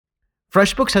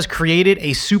FreshBooks has created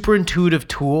a super intuitive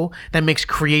tool that makes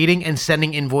creating and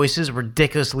sending invoices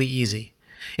ridiculously easy.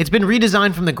 It's been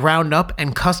redesigned from the ground up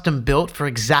and custom built for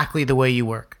exactly the way you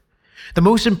work. The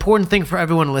most important thing for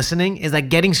everyone listening is that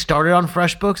getting started on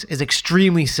FreshBooks is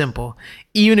extremely simple,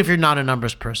 even if you're not a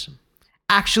numbers person.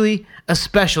 Actually,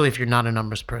 especially if you're not a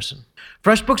numbers person.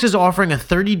 FreshBooks is offering a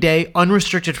 30-day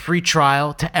unrestricted free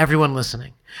trial to everyone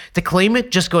listening. To claim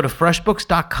it, just go to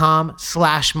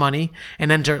freshbooks.com/money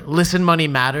and enter Listen Money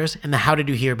Matters in the How Did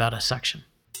You Hear About Us section.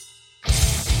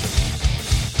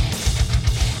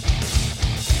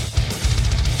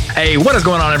 Hey, what is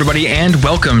going on, everybody, and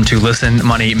welcome to Listen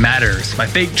Money Matters. My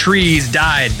fake trees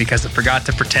died because I forgot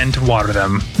to pretend to water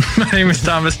them. My name is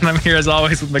Thomas, and I'm here as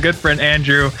always with my good friend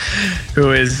Andrew,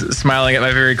 who is smiling at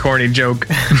my very corny joke.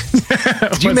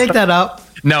 Did you make that up?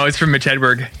 No, it's from Mitch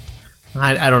Hedberg.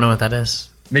 I don't know what that is.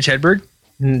 Mitch Hedberg?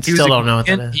 Still don't know what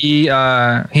that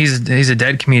is. He's a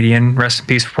dead comedian. Rest in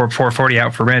peace. 440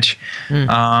 out for Mitch.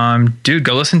 Dude,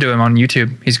 go listen to him on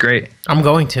YouTube. He's great. I'm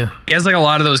going to. He has like a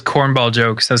lot of those cornball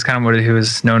jokes. That's kind of what he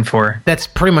was known for. That's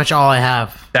pretty much all I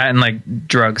have. That and like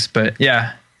drugs, but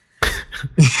yeah.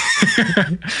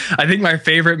 I think my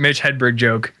favorite Mitch Hedberg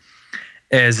joke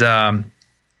is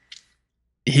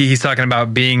he's talking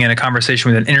about being in a conversation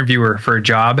with an interviewer for a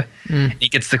job. He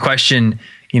gets the question,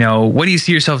 what do you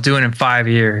see yourself doing in 5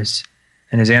 years?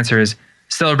 And his answer is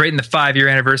celebrating the 5-year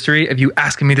anniversary of you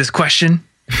asking me this question.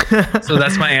 So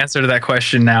that's my answer to that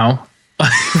question now.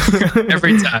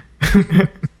 Every time.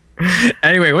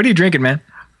 Anyway, what are you drinking, man?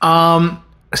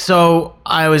 So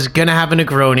I was gonna have a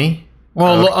Negroni.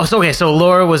 Well, so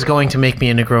Laura was going to make me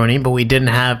a Negroni, but we didn't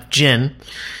have gin,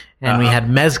 and we had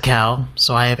mezcal.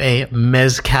 So I have a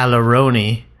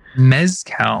mezcalaroni.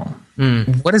 Mezcal.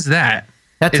 What is that?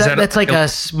 That's like a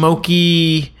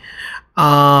smoky.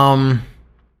 I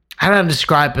don't know how to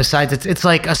describe. Besides, it's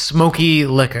like a smoky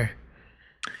liquor.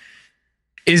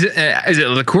 Is it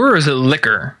liqueur or is it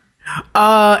liquor?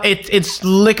 It's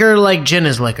liquor like gin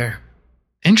is liquor.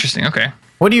 Interesting. Okay.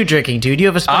 What are you drinking, dude? Do you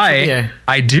have a special beer?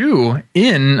 I do,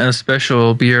 in a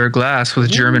special beer glass with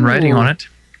German writing on it.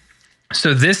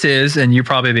 So this is, and you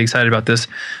probably be excited about this.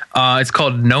 It's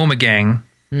called Nomagang.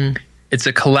 It's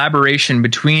a collaboration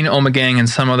between Omegang and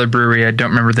some other brewery I don't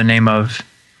remember the name of,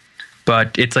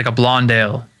 but it's like a blonde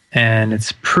ale, and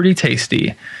it's pretty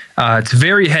tasty. It's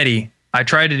very heady. I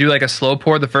tried to do like a slow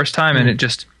pour the first time, and it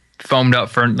just foamed up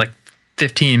for like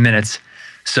 15 minutes.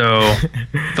 So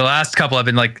the last couple I've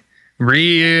been like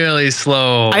really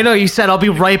slow. I know, you said I'll be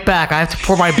right back. I have to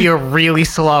pour my beer really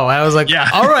slow. I was like, yeah.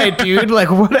 All right, dude, like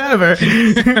whatever.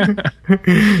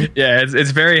 Yeah,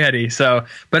 it's very heady. So,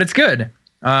 but it's good.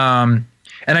 And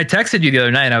I texted you the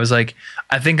other night. I was like,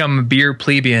 I think I'm a beer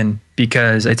plebeian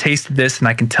because I tasted this and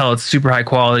I can tell it's super high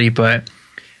quality, but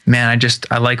man,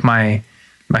 I like my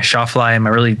Schafflei and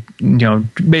my really,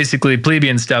 basically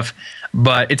plebeian stuff,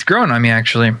 but it's grown on me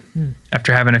actually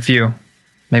after having a few.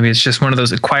 Maybe it's just one of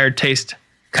those acquired taste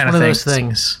kind of things. One of those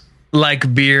things.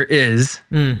 Like beer is.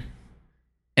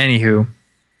 Anywho.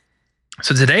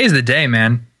 So today is the day,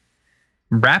 man.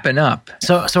 Wrapping up.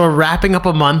 So we're wrapping up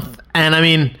a month, and I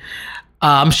mean,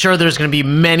 I'm sure there's going to be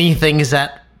many things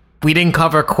that we didn't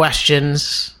cover.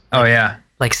 Questions. Oh yeah,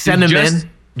 like send them in.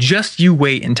 Just you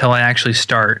wait until I actually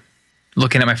start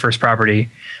looking at my first property.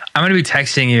 I'm going to be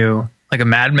texting you like a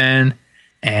madman,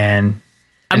 and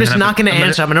I'm just not going to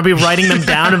answer. I'm going to be writing them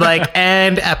down and be like,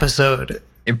 end episode.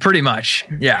 Pretty much,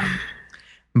 yeah.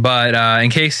 But in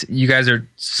case you guys are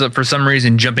for some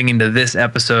reason jumping into this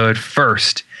episode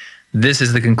first, this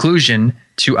is the conclusion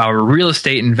to our real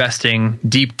estate investing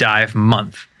deep dive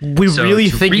month. We really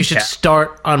think you should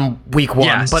start on week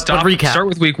one, but recap. Start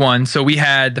with week one. So we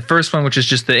had the first one, which is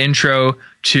just the intro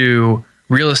to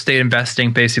real estate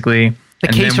investing, basically. The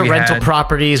case for rental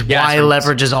properties, why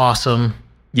leverage is awesome.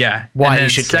 Yeah. Why you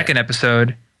should. Second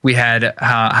episode, we had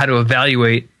how to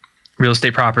evaluate real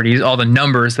estate properties, all the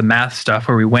numbers, the math stuff,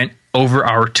 where we went over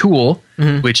our tool,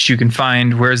 which you can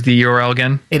find. Where's the URL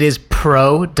again? It is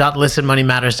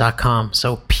pro.listenmoneymatters.com.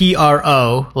 So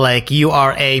PRO, like you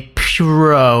are a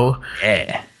pro.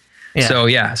 Yeah. So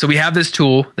we have this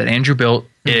tool that Andrew built.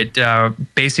 It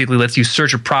basically lets you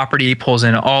search a property, pulls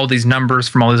in all these numbers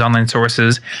from all these online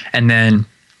sources, and then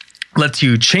lets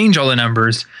you change all the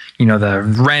numbers. The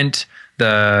rent,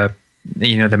 the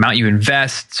amount you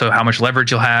invest, so how much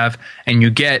leverage you'll have, and you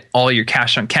get all your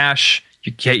cash on cash.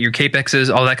 You get your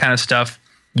CAPEXs, all that kind of stuff.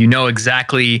 You know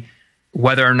exactly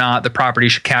whether or not the property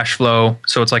should cash flow.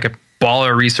 So it's like a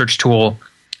baller research tool.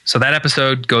 So that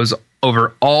episode goes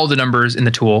over all the numbers in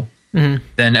the tool.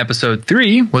 Then episode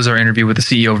 3 was our interview with the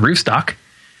CEO of Roofstock.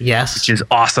 Yes. Which is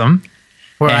awesome.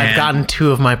 where I've And- gotten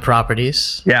 2 of my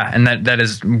properties. Yeah, and that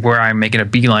is where I'm making a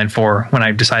beeline for when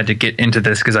I decide to get into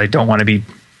this, because I don't want to be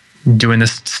doing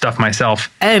this stuff myself.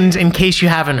 And in case you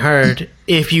haven't heard,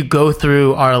 if you go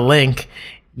through our link,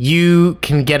 you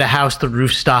can get a house through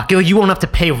Roofstock. You won't have to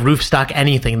pay Roofstock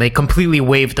anything. They completely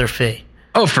waive their fee.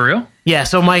 Oh, for real? Yeah,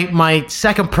 so my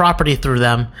second property through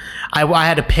them, I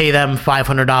had to pay them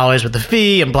 $500 with the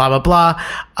fee and blah, blah, blah.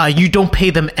 You don't pay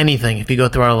them anything if you go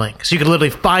through our link. So you could literally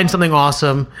find something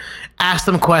awesome, ask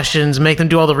them questions, make them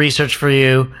do all the research for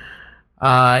you.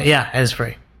 Yeah, it's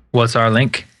free. What's our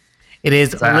link? It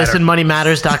is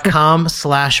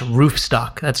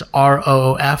listenmoneymatters.com/roofstock. That's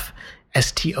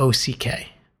ROOFSTOCK.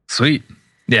 Sweet.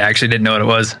 Yeah, I actually didn't know what it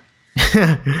was.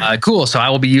 Cool. So I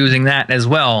will be using that as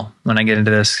well when I get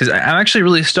into this, because I'm actually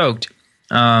really stoked.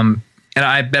 And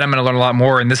I bet I'm going to learn a lot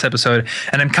more in this episode.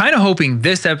 And I'm kind of hoping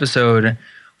this episode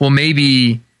will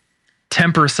maybe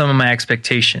temper some of my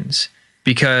expectations,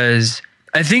 because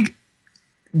I think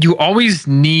you always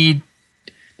need,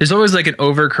 there's always like an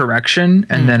overcorrection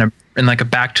and then a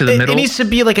back to the middle. It needs to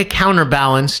be like a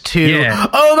counterbalance to, Yeah.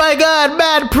 oh my God,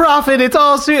 bad profit. It's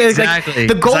all super. Exactly. Like,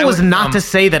 the goal 'Cause I was went not from- to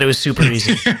say that it was super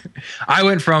easy. I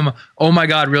went from, oh my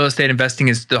God, real estate investing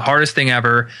is the hardest thing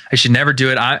ever. I should never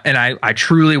do it. I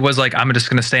truly was like, I'm just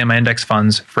going to stay in my index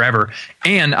funds forever.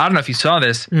 And I don't know if you saw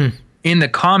this in the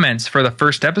comments for the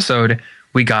first episode,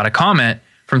 we got a comment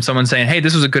from someone saying, hey,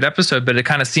 this was a good episode, but it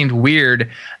kind of seemed weird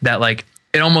that like,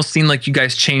 it almost seemed like you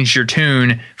guys changed your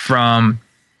tune from,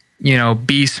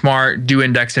 be smart, do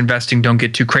index investing, don't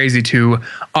get too crazy, to,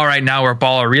 all right, now we're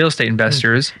baller real estate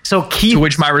investors. So Keith, To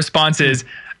which my response is,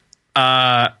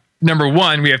 number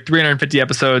one, we have 350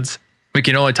 episodes. We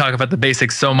can only talk about the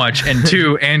basics so much. And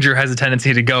 2, Andrew has a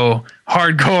tendency to go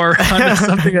hardcore on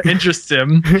something that interests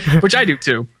him, which I do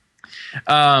too.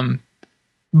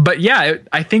 But yeah,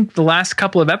 I think the last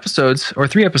couple of episodes or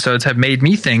 3 episodes have made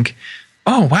me think,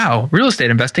 oh, wow, real estate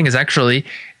investing is actually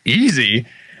easy.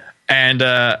 And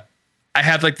I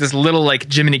have like this little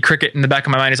like Jiminy Cricket in the back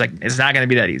of my mind. It's like, it's not going to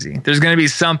be that easy. There's going to be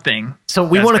something. so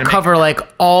we that's want to gonna cover like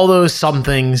all those some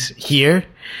things here.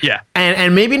 Yeah.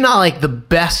 And maybe not like the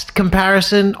best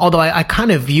comparison, although I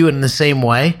kind of view it in the same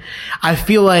way. I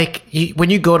feel like when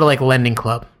you go to like Lending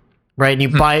Club, right, and you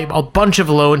buy a bunch of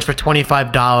loans for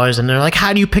 $25, and they're like,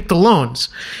 how do you pick the loans?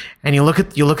 And you look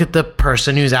at the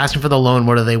person who's asking for the loan.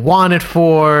 What do they want it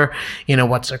for?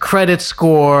 What's their credit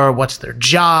score? What's their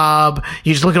job?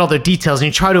 You just look at all their details and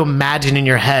you try to imagine in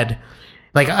your head,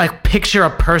 like picture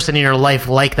a person in your life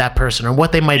like that person, or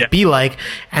what they might be like,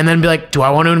 and then be like, do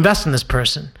I want to invest in this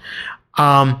person?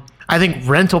 I think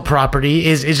rental property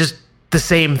is just the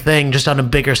same thing, just on a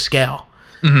bigger scale.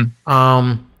 And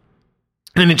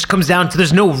it just comes down to,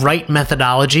 there's no right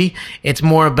methodology. It's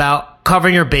more about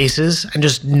covering your bases and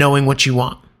just knowing what you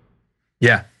want.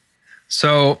 Yeah.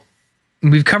 So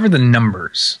we've covered the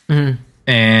numbers,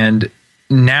 and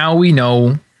now we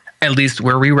know at least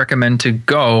where we recommend to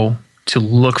go to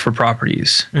look for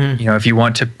properties. If you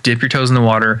want to dip your toes in the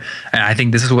water, and I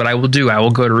think this is what I will do. I will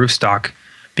go to Roofstock,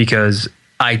 because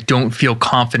I don't feel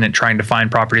confident trying to find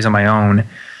properties on my own.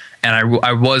 And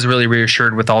I was really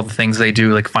reassured with all the things they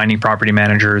do, like finding property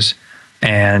managers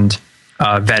and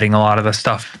vetting a lot of the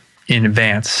stuff in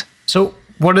advance. So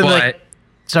what are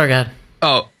sorry, go ahead.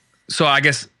 Oh, so I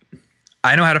guess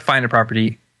I know how to find a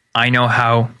property. I know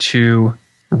how to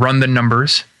run the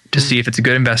numbers to see if it's a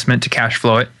good investment, to cash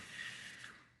flow it.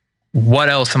 What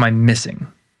else am I missing?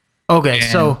 Okay,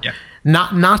 so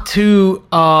not to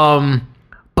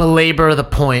belabor the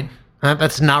point.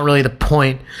 That's not really the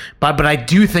point, but I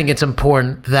do think it's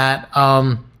important that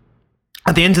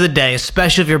at the end of the day,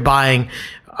 especially if you're buying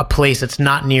a place that's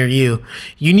not near you,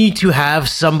 you need to have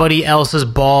somebody else's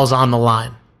balls on the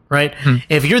line, right?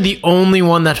 If you're the only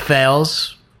one that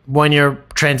fails when your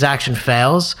transaction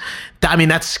fails,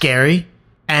 that's scary,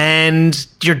 and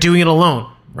you're doing it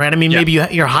alone, right? Maybe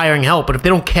you're hiring help, but if they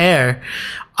don't care.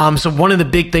 So one of the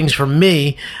big things for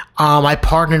me, I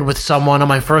partnered with someone on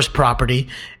my first property,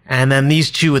 and then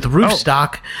these 2 with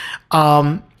Roofstock.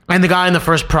 And the guy on the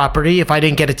first property, if I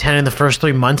didn't get a tenant in the first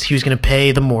 3 months, he was going to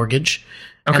pay the mortgage.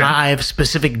 Okay. And I have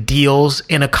specific deals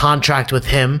in a contract with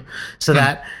him so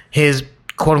that his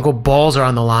quote unquote balls are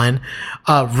on the line.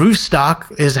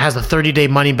 Roofstock has a 30-day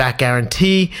money back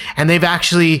guarantee, and they've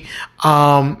actually,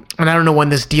 and I don't know when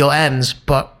this deal ends,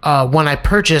 but when I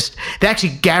purchased, they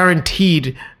actually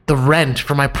guaranteed the rent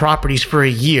for my properties for a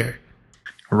year.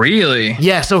 Really?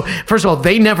 Yeah. So first of all,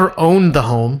 they never owned the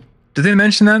home. Did they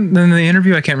mention that in the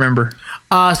interview? I can't remember.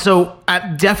 So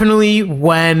definitely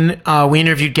when we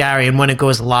interviewed Gary and when it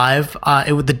goes live,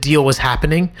 the deal was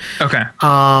happening. Okay.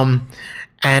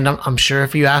 And I'm sure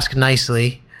if you ask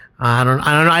nicely, I don't know.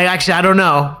 I don't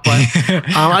know.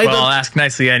 But I'll ask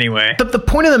nicely anyway. The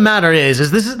point of the matter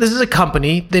is this is a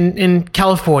company in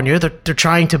California. They're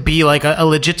trying to be like a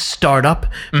legit startup,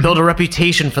 build a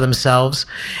reputation for themselves,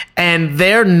 and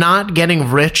they're not getting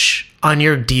rich on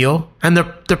your deal, and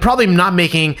they're probably not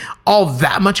making all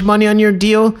that much money on your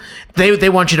deal. They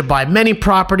want you to buy many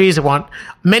properties. They want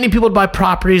many people to buy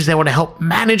properties. They want to help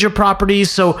manage your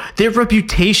properties. So their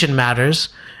reputation matters.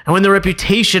 And when their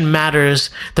reputation matters,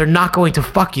 they're not going to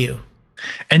fuck you.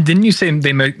 And didn't you say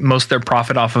they make most of their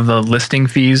profit off of the listing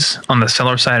fees on the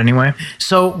seller side anyway?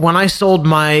 So when I sold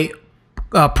my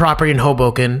property in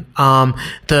Hoboken,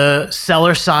 the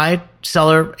seller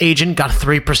agent got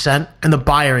 3% and the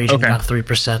buyer agent got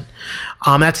 3%.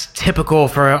 That's typical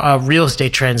for a real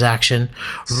estate transaction.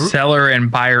 Seller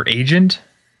and buyer agent?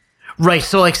 Right.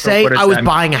 So like say I was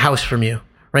buying a house from you.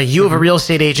 Right, you have a real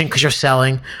estate agent because you're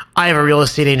selling. I have a real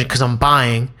estate agent because I'm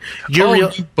buying. You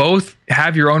both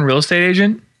have your own real estate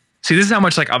agent? See, this is how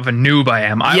much like of a noob I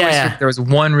am. I always think there was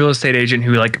one real estate agent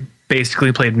who like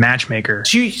basically played matchmaker.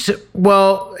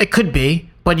 Well, it could be.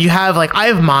 But you have like, I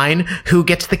have mine who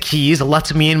gets the keys,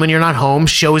 lets me in when you're not home,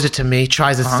 shows it to me,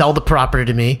 tries to sell the property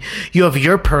to me. You have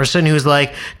your person who's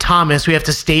like, Thomas, we have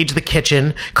to stage the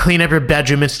kitchen, clean up your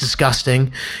bedroom, it's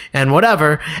disgusting, and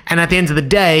whatever. And at the end of the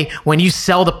day, when you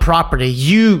sell the property,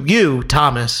 you,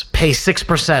 Thomas, pay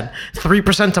 6%,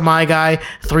 3% to my guy,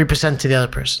 3% to the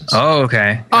other person's. Oh,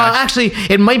 okay. Gotcha. Actually,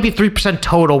 it might be 3%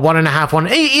 total, 1.5%.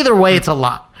 Either way, it's a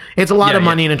lot. It's a lot of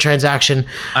money in a transaction.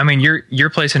 I mean, your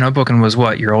place in Hoboken was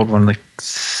what? Your old one, like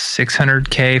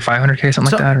 $600K, $500K, something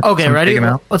like that? Or okay, ready?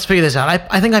 Let's figure this out.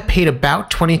 I think I paid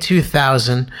about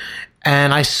 $22,000,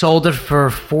 and I sold it for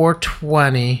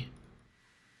 $420,000.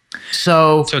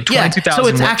 So $22,000 so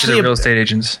it's actually to the real estate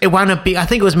agents. It wound up being, I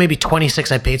think it was maybe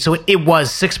 $26,000 I paid. So it was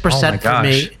 6% for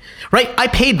me. Right, I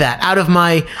paid that out of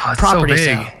my property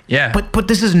sale. Yeah, but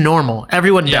this is normal.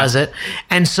 Everyone does it,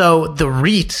 and so the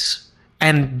REITs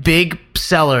and big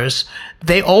sellers,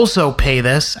 they also pay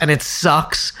this, and it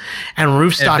sucks. And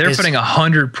Roofstock they're putting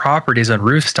 100 properties on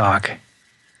Roofstock.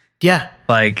 Yeah,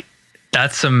 like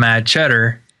that's some mad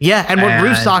cheddar. Yeah, and what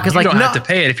Roofstock is like, you don't have to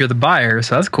pay it if you're the buyer,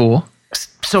 so that's cool.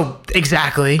 So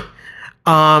exactly.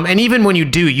 And even when you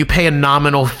do, you pay a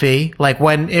nominal fee. Like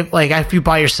if you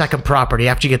buy your second property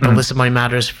after you get the List of Money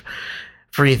Matters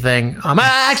free thing.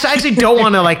 I actually don't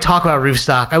want to like talk about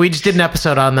Roofstock. We just did an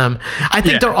episode on them. I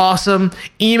think they're awesome.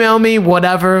 Email me,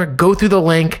 whatever. Go through the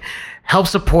link. Help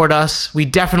support us. We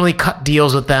definitely cut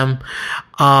deals with them.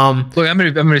 Look, I'm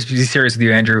gonna be serious with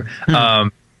you, Andrew.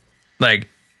 Like,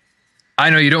 I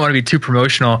know you don't want to be too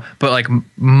promotional, but like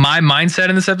my mindset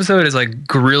in this episode is like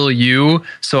grill you,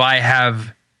 so I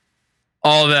have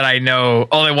all that I know,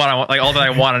 all that I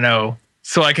want to know.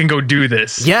 So I can go do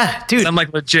this. Yeah, dude. I'm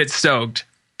like legit stoked.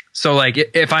 So like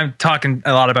if I'm talking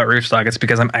a lot about Roofstock, it's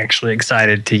because I'm actually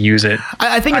excited to use it.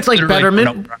 I think it's like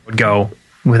Betterment. I would go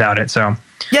without it. So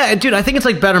yeah, dude, I think it's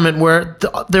like Betterment where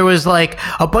there was like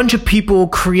a bunch of people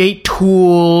create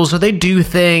tools or they do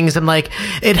things and like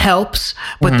it helps.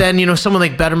 But then, someone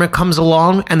like Betterment comes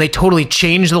along and they totally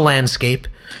change the landscape.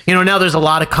 Now there's a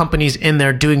lot of companies in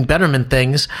there doing Betterment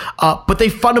things, but they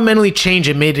fundamentally changed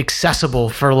it, made it accessible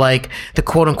for like the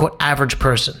quote unquote average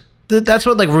person. That's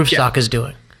what like Roofstock is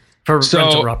doing for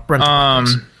rental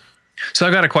properties. So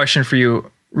I got a question for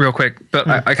you real quick, but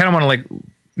I kind of want to like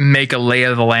make a lay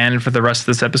of the land for the rest of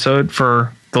this episode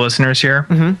for the listeners here.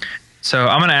 So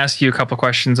I'm going to ask you a couple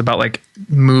questions about like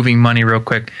moving money real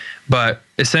quick, but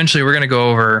essentially we're going to go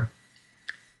over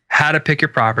how to pick your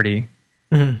property.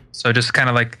 So just kind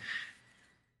of like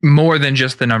more than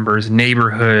just the numbers,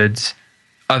 neighborhoods,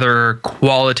 other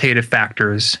qualitative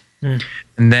factors. And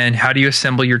then how do you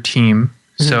assemble your team?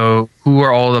 So who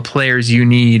are all the players you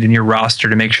need in your roster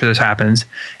to make sure this happens?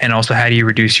 And also how do you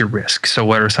reduce your risk? So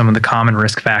what are some of the common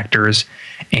risk factors?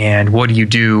 And what do you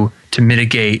do to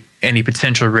mitigate any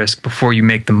potential risk before you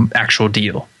make the actual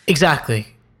deal? Exactly.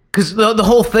 Because the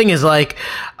whole thing is like,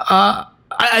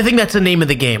 I think that's the name of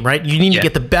the game, right? You need to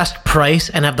get the best price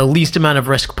and have the least amount of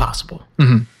risk possible.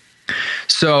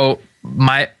 So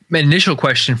my initial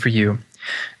question for you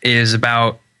is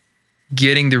about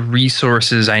getting the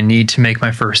resources I need to make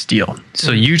my first deal.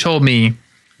 So you told me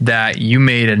that you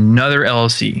made another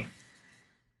LLC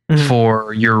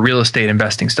for your real estate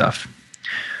investing stuff.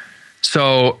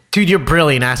 So, dude, you're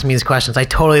brilliant asking me these questions. I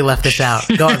totally left this out.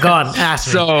 Go on, ask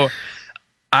me. So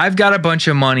I've got a bunch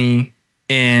of money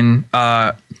in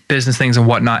Business Things and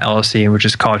Whatnot LLC, which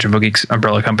is College and Geeks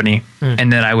umbrella company.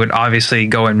 And then I would obviously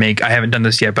go and make, I haven't done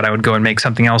this yet, but I would go and make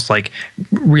something else like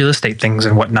Real Estate Things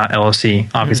and Whatnot LLC.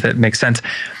 Obviously that makes sense.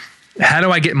 How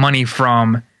do I get money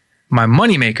from my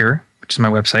moneymaker, which is my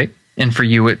website, and for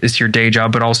you, it's your day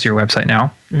job, but also your website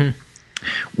now.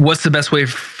 What's the best way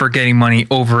for getting money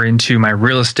over into my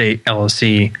real estate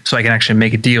LLC so I can actually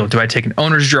make a deal? Do I take an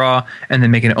owner's draw and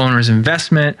then make an owner's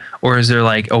investment? Or is there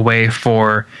like a way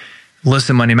for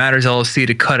Listen Money Matters LLC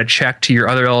to cut a check to your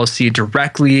other LLC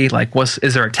directly? Like,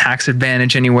 is there a tax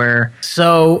advantage anywhere?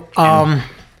 So,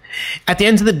 at the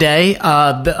end of the day,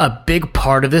 a big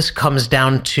part of this comes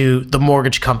down to the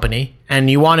mortgage company. And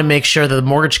you want to make sure that the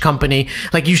mortgage company,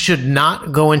 like, you should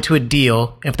not go into a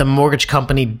deal if the mortgage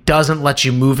company doesn't let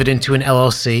you move it into an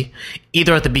LLC,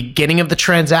 either at the beginning of the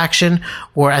transaction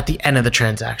or at the end of the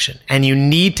transaction. And you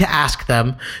need to ask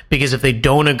them, because if they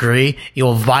don't agree, you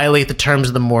will violate the terms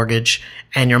of the mortgage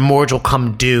and your mortgage will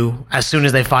come due as soon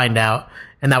as they find out.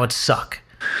 And that would suck.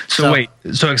 So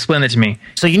explain that to me.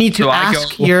 So you need to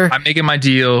ask I'm making my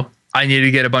deal. I need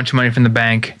to get a bunch of money from the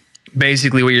bank.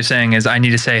 Basically what you're saying is I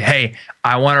need to say, hey,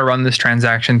 I want to run this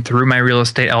transaction through my real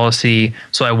estate LLC.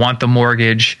 So I want the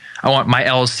mortgage. I want my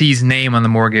LLC's name on the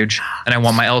mortgage, and I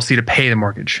want my LLC to pay the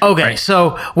mortgage. Okay. Right?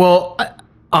 So,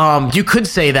 you could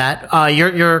say that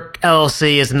your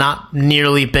LLC is not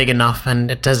nearly big enough, and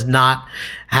it doesn't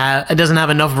have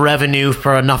enough revenue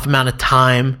for enough amount of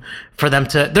time for them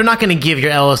to. They're not going to give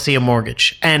your LLC a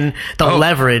mortgage, and the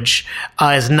leverage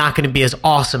is not going to be as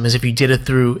awesome as if you did it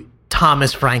through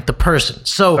Thomas Frank, the person.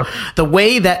 So the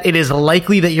way that it is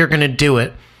likely that you're going to do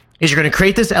it is you're going to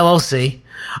create this LLC,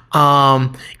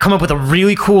 come up with a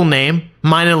really cool name.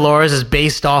 Mine and Laura's is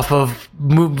based off of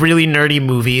really nerdy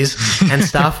movies and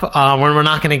stuff. We're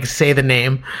not going to say the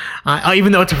name,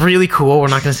 even though it's really cool. We're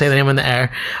not going to say the name in the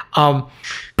air.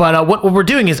 But what we're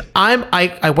doing is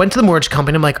I went to the mortgage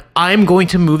company. I'm like, I'm going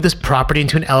to move this property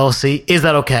into an LLC. Is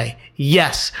that okay?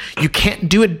 Yes. You can't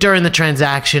do it during the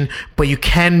transaction, but you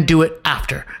can do it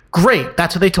after. Great.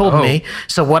 That's what they told me.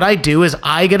 So what I do is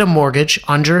I get a mortgage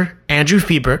under Andrew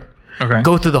Fiebert. Okay.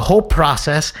 Go through the whole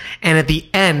process, and at the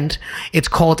end, it's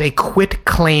called a quit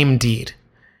claim deed.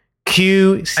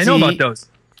 I know about those.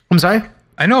 I'm sorry?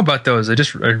 I know about those. I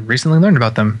recently learned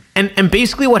about them. And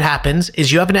basically what happens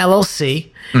is you have an LLC,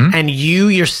 and you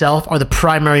yourself are the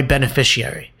primary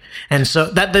beneficiary. And so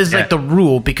that is like the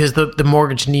rule, because the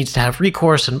mortgage needs to have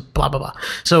recourse and blah, blah, blah.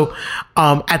 So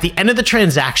at the end of the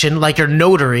transaction, like, your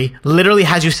notary literally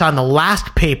has you sign the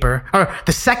last paper, or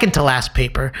the second to last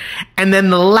paper. And then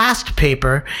the last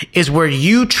paper is where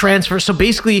you transfer. So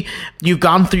basically you've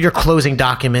gone through your closing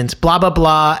documents, blah, blah,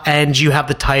 blah, and you have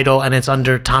the title and it's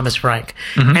under Thomas Frank.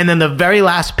 And then the very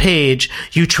last page,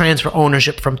 you transfer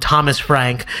ownership from Thomas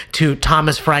Frank to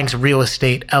Thomas Frank's Real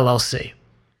Estate LLC.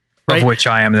 Right? Of which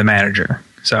I am the manager.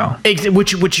 So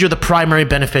which you're the primary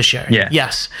beneficiary. Yeah.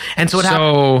 Yes. And so what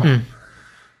happened?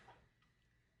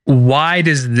 Why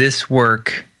does this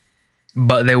work,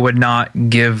 but they would not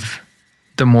give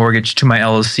the mortgage to my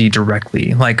LLC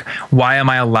directly? Like, why am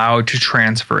I allowed to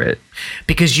transfer it?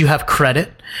 Because you have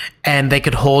credit, and they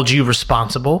could hold you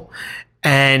responsible,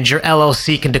 and your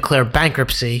LLC can declare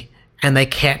bankruptcy, and they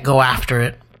can't go after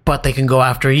it, but they can go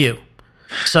after you.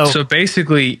 So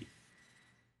basically.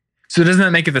 So doesn't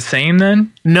that make it the same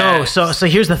then? No. So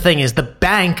here's the thing: is the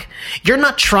bank? You're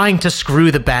not trying to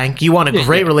screw the bank. You want a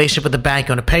great relationship with the bank.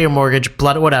 You want to pay your mortgage,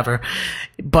 whatever.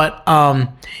 But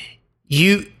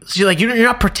you're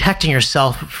not protecting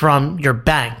yourself from your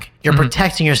bank. You're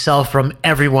protecting yourself from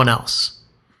everyone else.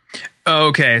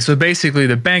 Okay, so basically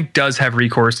the bank does have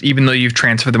recourse, even though you've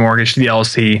transferred the mortgage to the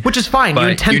LLC. Which is fine. But you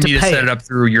intend to pay. You need to set it up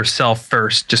through yourself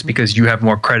first, just because you have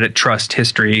more credit, trust,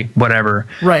 history, whatever.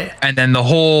 Right. And then the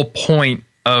whole point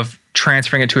of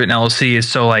transferring it to an LLC is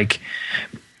so, like,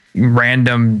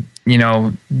 random,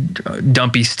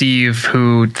 dumpy Steve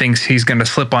who thinks he's going to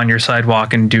slip on your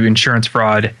sidewalk and do insurance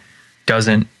fraud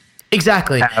doesn't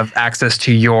exactly have access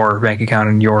to your bank account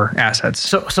and your assets.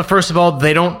 So first of all,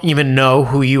 they don't even know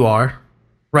who you are,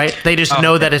 right? They just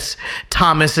know that it's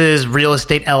Thomas's Real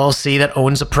Estate LLC that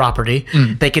owns a property.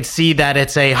 They could see that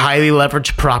it's a highly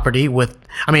leveraged property with,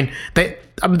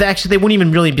 they wouldn't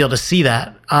even really be able to see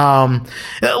that.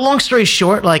 Long story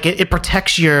short, like, it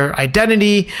protects your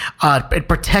identity. It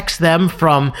protects them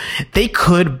from, they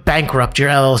could bankrupt your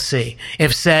LLC.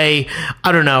 If, say,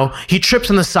 I don't know, he trips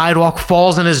on the sidewalk,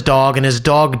 falls on his dog, and his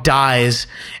dog dies,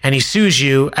 and he sues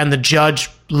you, and the judge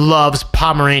loves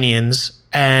Pomeranians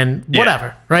and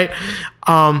whatever, right?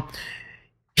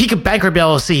 He could bankrupt your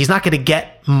LLC. He's not going to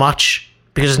get much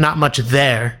because there's not much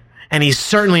there. And he's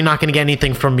certainly not going to get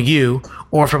anything from you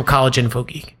or from College Info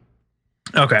Geek.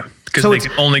 Okay. Because they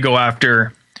can only go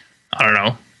after, I don't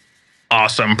know,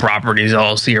 Awesome Properties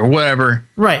LLC or whatever.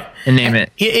 Right. And name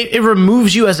it. It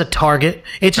removes you as a target.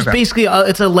 It's just Okay. basically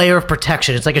it's a layer of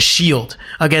protection. It's like a shield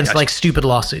against Gotcha. like stupid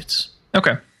lawsuits.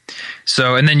 Okay.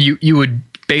 So, and then you would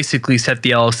basically set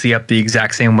the LLC up the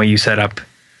exact same way you set up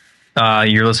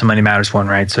your Listen Money Matters one,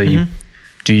 right? So you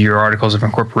do your articles of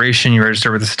incorporation, you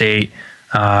register with the state.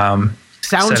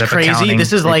 Sounds set up crazy. accounting,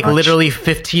 This is pretty like much. literally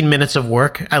 15 minutes of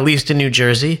work, at least in New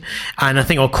Jersey, and I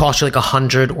think it'll cost you like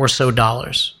 $100 or so.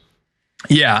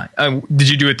 Yeah. Did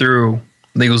you do it through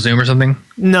LegalZoom or something?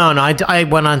 No, I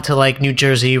went on to like New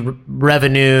Jersey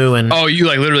Revenue and Oh, you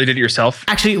like literally did it yourself?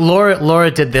 actually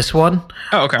Laura did this one.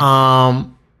 Oh, okay.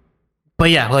 But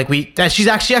yeah, like she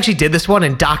actually did this one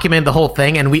and documented the whole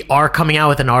thing, and we are coming out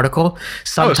with an article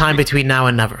sometime sweet. between now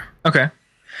and never. Okay.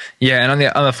 Yeah, and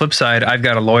on the flip side, I've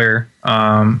got a lawyer.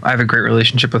 I have a great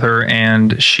relationship with her,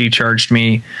 and she charged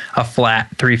me a flat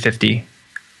 $350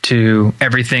 to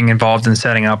everything involved in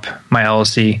setting up my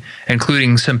LLC,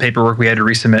 including some paperwork we had to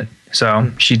resubmit.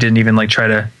 So she didn't even like try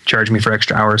to charge me for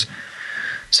extra hours.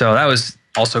 So that was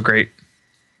also great.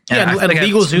 Yeah, I and think I-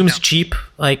 LegalZoom's cheap,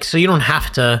 like so you don't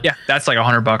have to. Yeah, that's like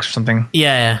 $100 or something.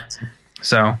 Yeah.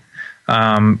 So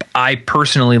I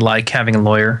personally like having a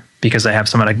lawyer because I have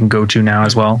someone I can go to now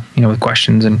as well, with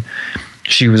questions. And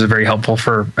she was very helpful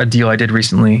for a deal I did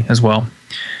recently as well.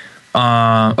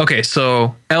 Okay,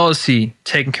 so LLC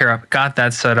taken care of, got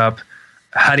that set up.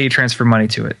 How do you transfer money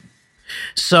to it?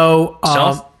 So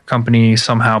Self company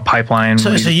somehow pipeline. So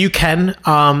you can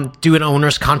do an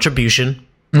owner's contribution,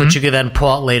 which you could then pull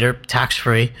out later, tax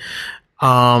free,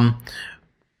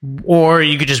 or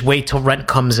you could just wait till rent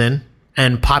comes in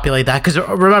and populate that. Because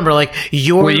remember, like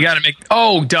well, you got to make.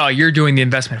 Oh, duh! You're doing the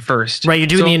investment first, right. You're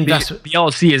doing the investment. The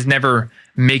LLC is never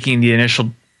making the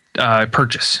initial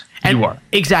purchase. You are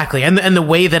exactly, and the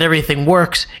way that everything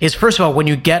works is, first of all, when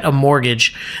you get a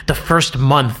mortgage, the first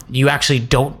month you actually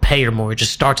don't pay your mortgage. It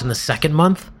starts in the second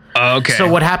month. Okay. So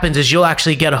what happens is you'll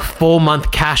actually get a full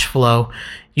month cash flow.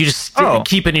 You just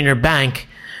keep it in your bank.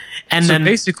 And so then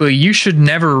basically, you should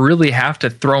never really have to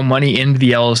throw money into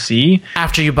the LLC.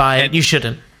 After you buy it, you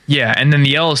shouldn't. Yeah. And then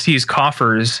the LLC's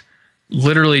coffers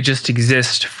literally just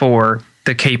exist for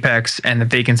the CAPEX and the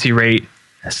vacancy rate,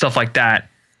 stuff like that.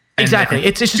 And exactly.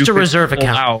 It's just a reserve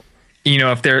account. Out,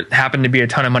 if there happened to be a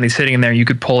ton of money sitting in there, you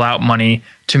could pull out money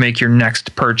to make your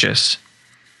next purchase.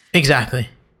 Exactly.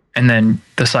 And then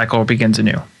the cycle begins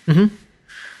anew. Mm-hmm.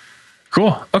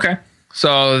 Cool. Okay.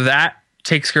 So that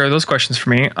takes care of those questions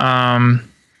for me.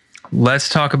 Let's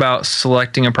talk about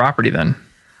selecting a property then.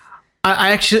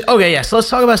 I actually, okay, yeah. So let's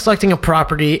talk about selecting a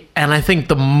property. And I think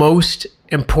the most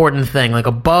important thing, like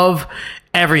above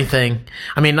everything,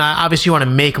 I mean, obviously you want to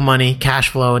make money, cash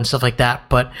flow and stuff like that.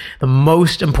 But the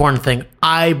most important thing,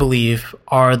 I believe,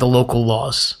 are the local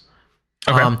laws.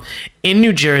 Okay. In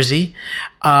New Jersey,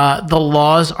 the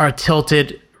laws are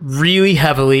tilted really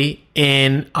heavily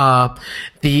in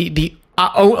the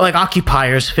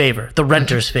occupiers' favor, the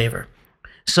renters' favor.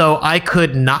 So I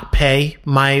could not pay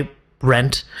my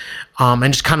rent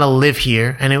and just kind of live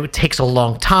here, and it takes a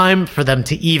long time for them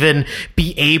to even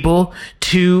be able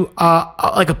to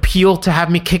appeal to have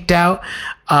me kicked out.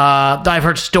 I've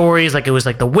heard stories like it was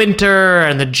like the winter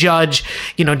and the judge,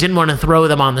 didn't want to throw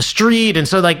them on the street. And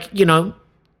so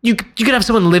you could have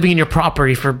someone living in your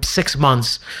property for 6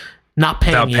 months, not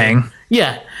paying Without you. paying?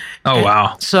 Yeah. Oh,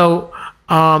 wow. So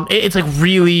it's like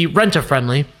really renter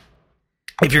friendly.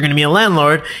 If you're going to be a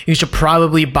landlord, you should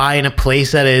probably buy in a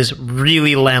place that is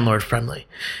really landlord friendly.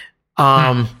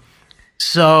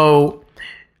 So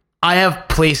I have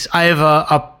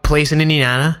a place in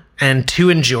Indiana and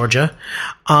 2 in Georgia.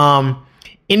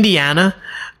 Indiana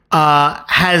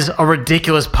has a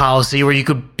ridiculous policy where you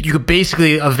could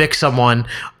basically evict someone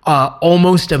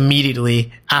almost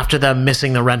immediately after them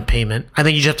missing the rent payment. I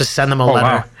think you just have to send them a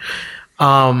letter.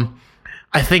 Wow.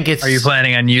 I think it's. Are you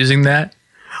planning on using that?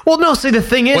 Well, no. See, the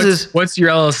thing is what's your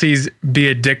LLC's be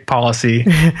a dick policy?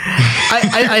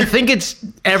 I think it's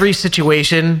every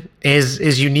situation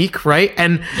is unique, right?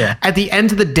 And at the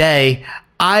end of the day,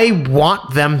 I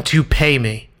want them to pay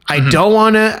me. I don't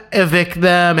want to evict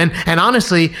them. And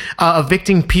honestly,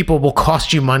 evicting people will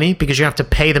cost you money because you have to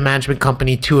pay the management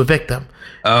company to evict them.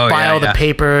 File the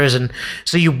papers. And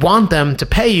so you want them to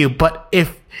pay you. But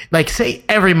if, like, say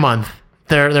every month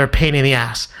they're a pain in the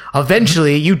ass,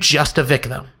 eventually you just evict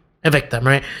them,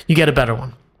 right? You get a better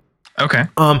one. Okay.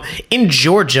 In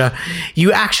Georgia,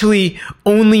 you actually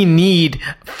only need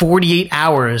 48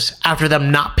 hours after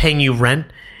them not paying you rent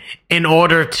in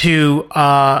order to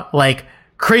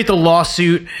create the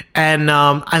lawsuit, and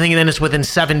I think then it's within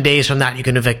 7 days from that you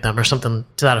can evict them or something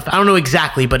to that effect. I don't know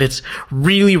exactly, but it's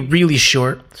really, really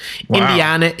short. Wow.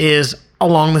 Indiana is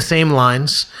along the same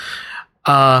lines.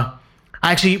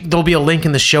 Actually, there'll be a link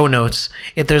in the show notes.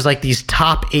 If there's like these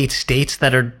top 8 states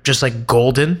that are just like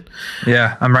golden.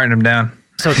 Yeah, I'm writing them down.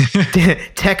 So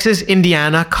Texas,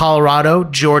 Indiana, Colorado,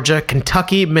 Georgia,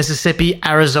 Kentucky, Mississippi,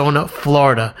 Arizona,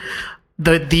 Florida.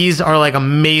 These are like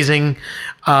amazing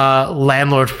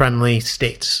landlord-friendly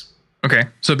states. Okay.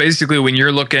 So basically when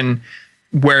you're looking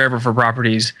wherever for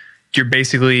properties, you're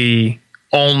basically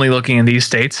only looking in these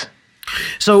states?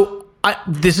 So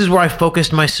this is where I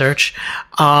focused my search.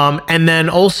 And then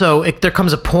also there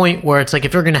comes a point where it's like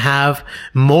if you're going to have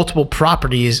multiple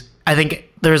properties, I think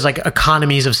there's like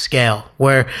economies of scale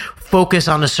where focus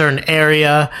on a certain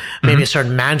area, maybe a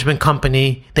certain management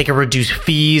company, they can reduce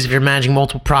fees if you're managing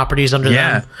multiple properties under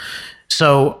them.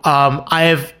 So I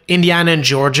have Indiana and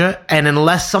Georgia, and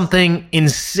unless something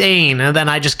insane, and then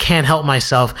I just can't help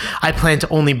myself, I plan to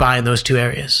only buy in those 2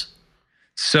 areas.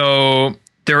 So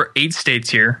there are 8 states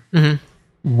here.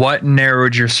 What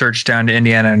narrowed your search down to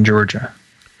Indiana and Georgia?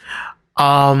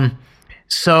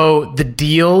 So the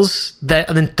deals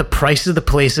and then the prices of the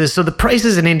places. So the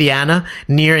prices in Indiana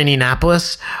near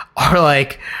Indianapolis are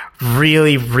like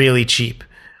really, really cheap.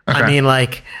 Okay. I mean,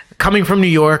 like coming from New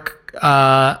York,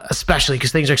 especially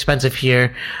because things are expensive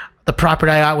here. The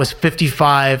property I got was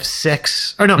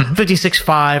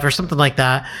 56.5 or something like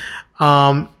that.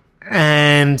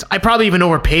 And I probably even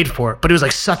overpaid for it, but it was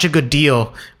like such a good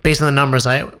deal based on the numbers.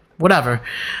 Whatever.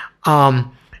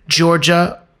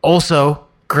 Georgia also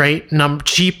great,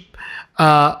 cheap,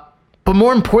 but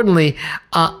more importantly,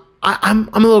 I'm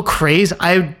a little crazed.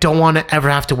 I don't want to ever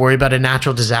have to worry about a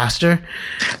natural disaster.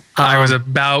 I was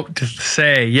about to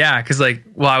say, yeah, because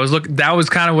that was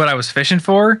kind of what I was fishing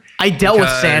for. I dealt with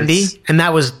Sandy, and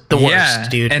that was the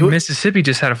worst, dude. And Mississippi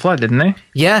just had a flood, didn't they?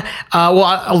 Yeah.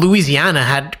 Louisiana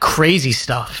had crazy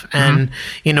stuff, and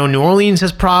New Orleans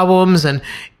has problems, and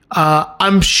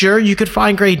I'm sure you could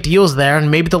find great deals there, and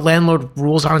maybe the landlord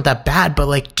rules aren't that bad. But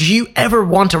like, do you ever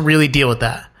want to really deal with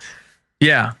that?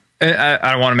 Yeah,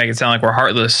 I don't want to make it sound like we're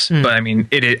heartless, but I mean,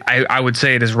 I would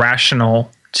say it is rational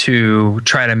to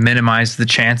try to minimize the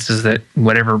chances that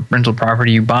whatever rental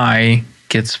property you buy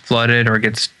gets flooded or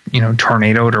gets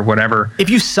tornadoed or whatever. If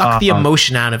you suck the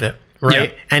emotion out of it,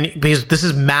 right? Yeah. And because this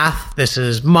is math, this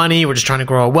is money. We're just trying to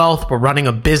grow our wealth. We're running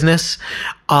a business.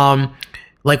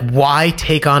 Like, why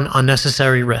take on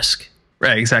unnecessary risk?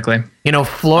 Right, exactly.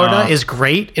 Florida is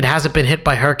great. It hasn't been hit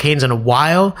by hurricanes in a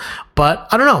while, but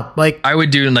I don't know. Like, I would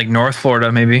do in like North Florida,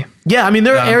 maybe. Yeah, I mean,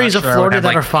 there are areas of Florida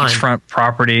that are fine. Beachfront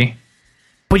property.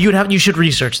 But you should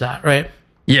research that, right?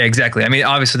 Yeah, exactly. I mean,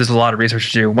 obviously, there's a lot of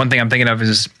research to do. One thing I'm thinking of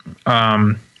is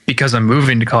because I'm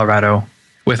moving to Colorado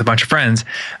with a bunch of friends,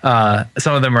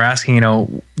 some of them are asking,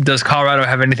 does Colorado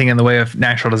have anything in the way of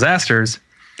natural disasters?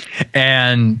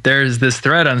 And there's this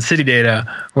thread on City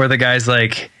Data where the guy's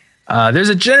like, there's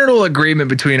a general agreement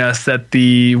between us that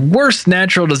the worst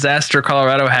natural disaster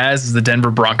Colorado has is the Denver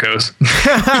Broncos.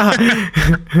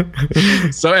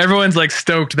 So everyone's like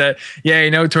stoked that, yay,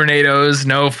 no tornadoes,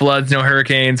 no floods, no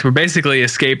hurricanes. We're basically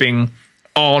escaping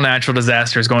all natural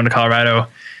disasters going to Colorado.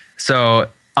 So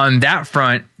on that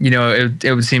front,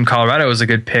 it would seem Colorado was a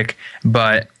good pick,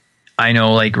 but I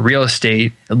know like real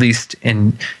estate, at least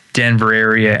in Denver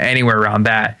area, anywhere around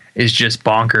that is just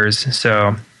bonkers.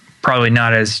 So probably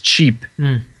not as cheap.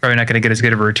 Probably not going to get as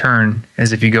good of a return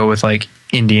as if you go with like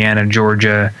Indiana,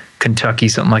 Georgia, Kentucky,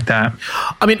 something like that.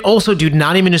 I mean, also, dude,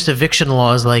 not even just eviction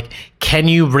laws. Like, can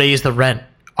you raise the rent?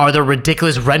 Are there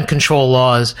ridiculous rent control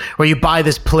laws where you buy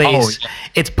this place,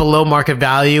 it's below market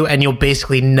value, and you'll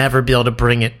basically never be able to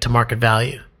bring it to market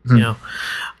value? So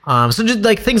just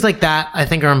like things like that, I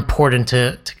think are important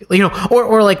to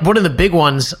or like one of the big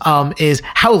ones is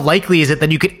how likely is it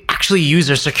that you could actually use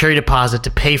their security deposit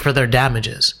to pay for their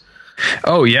damages?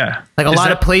 Oh yeah, like a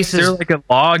lot of places. Is there like a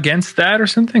law against that or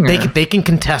something? They can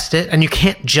contest it, and you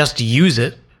can't just use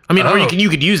it. I mean, or you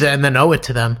could use it and then owe it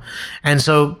to them, and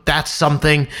so that's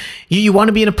something you want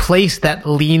to be in a place that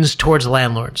leans towards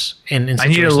landlords. I need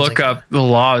to look up the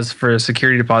laws for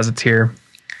security deposits here,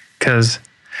 because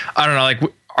I don't know, like.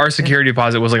 Our security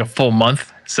deposit was like a full month,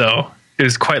 so it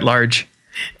was quite large.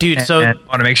 Dude, and I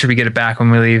want to make sure we get it back when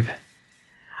we leave.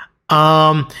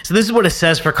 So this is what it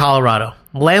says for Colorado.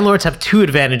 Landlords have 2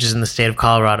 advantages in the state of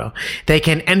Colorado. They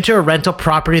can enter a rental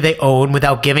property they own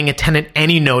without giving a tenant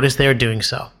any notice they are doing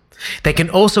so. They can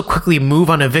also quickly move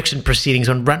on eviction proceedings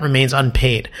when rent remains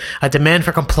unpaid. A demand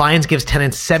for compliance gives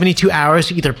tenants 72 hours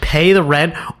to either pay the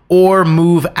rent or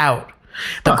move out.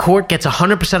 The court gets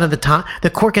 100% of the time. The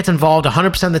court gets involved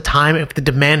 100% of the time if the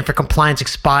demand for compliance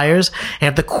expires, and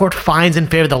if the court finds in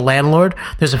favor of the landlord,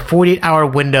 there's a 48-hour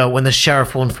window when the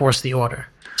sheriff will enforce the order.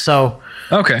 So,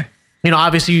 okay,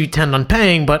 obviously you tend on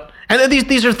paying, but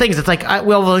these are things. It's like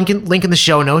we'll link in the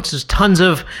show notes. There's tons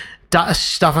of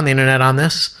stuff on the internet on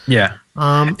this. Yeah,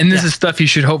 and this is stuff you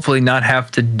should hopefully not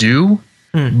have to do.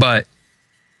 But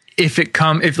if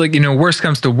worst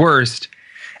comes to worst,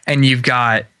 and you've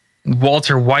got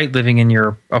Walter White living in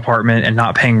your apartment and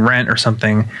not paying rent or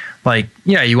something,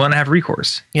 you want to have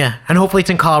recourse. Yeah, and hopefully it's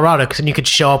in Colorado, because then you could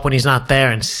show up when he's not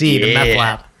there and see the meth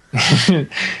lab.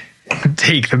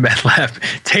 Take the meth lab.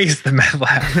 Taste the meth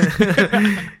lab.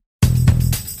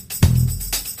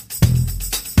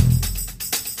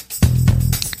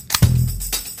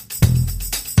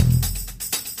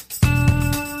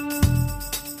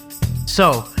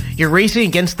 So, you're racing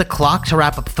against the clock to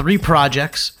wrap up 3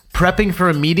 projects, prepping for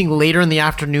a meeting later in the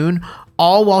afternoon,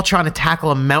 all while trying to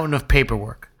tackle a mountain of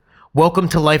paperwork. Welcome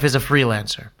to life as a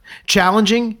freelancer.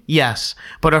 Challenging? Yes,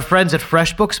 but our friends at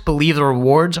FreshBooks believe the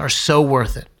rewards are so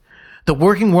worth it. The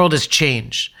working world has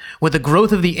changed. With the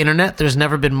growth of the internet, there's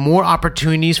never been more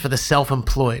opportunities for the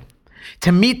self-employed.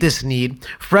 To meet this need,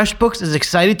 FreshBooks is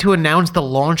excited to announce the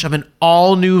launch of an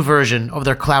all-new version of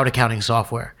their cloud accounting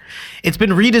software. It's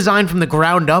been redesigned from the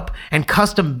ground up and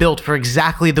custom built for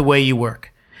exactly the way you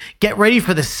work. Get ready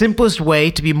for the simplest way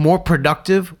to be more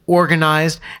productive,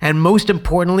 organized, and most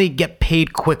importantly, get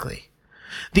paid quickly.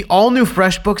 The all-new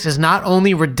FreshBooks is not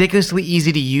only ridiculously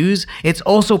easy to use, it's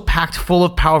also packed full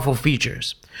of powerful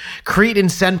features. Create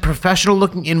and send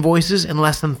professional-looking invoices in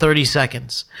less than 30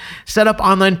 seconds. Set up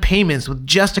online payments with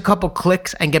just a couple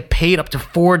clicks and get paid up to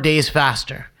 4 days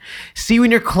faster. See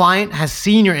when your client has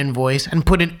seen your invoice and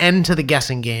put an end to the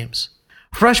guessing games.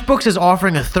 FreshBooks is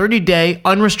offering a 30-day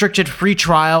unrestricted free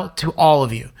trial to all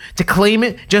of you. To claim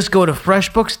it, just go to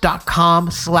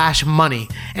freshbooks.com/money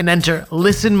and enter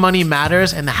Listen Money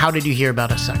Matters in the How Did You Hear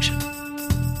About Us section.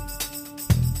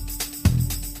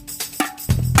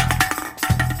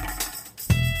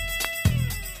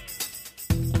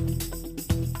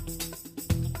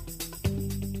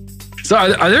 So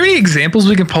are there any examples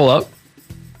we can pull up?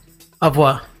 Of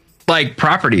what? Like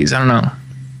properties, I don't know.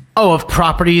 Oh, of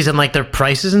properties and their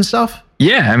prices and stuff?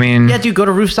 Yeah, I mean... Yeah, dude, go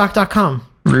to roofstock.com.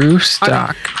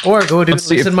 Roofstock. Or go to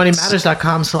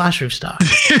listenmoneymatters.com/roofstock.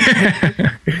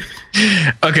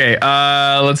 Okay,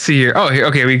 let's see here. Oh,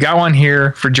 okay, we got one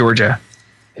here for Georgia.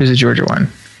 Here's a Georgia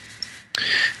one.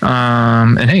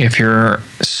 And hey, if you're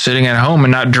sitting at home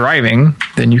and not driving,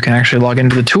 then you can actually log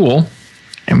into the tool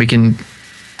and we can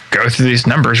go through these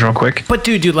numbers real quick. But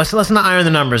dude, let's not iron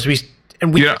the numbers. We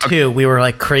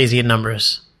were crazy in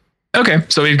numbers. Okay,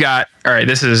 so we've got, all right,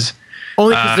 this is...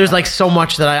 Only because there's so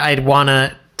much that I'd want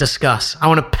to discuss. I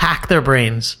want to pack their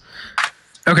brains.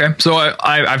 Okay, so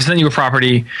I've sent you a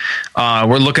property.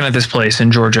 We're looking at this place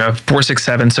in Georgia,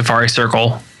 467 Safari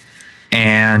Circle,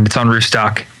 and it's on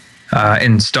Roofstock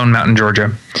in Stone Mountain, Georgia.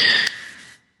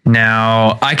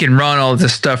 Now, I can run all of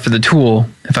this stuff for the tool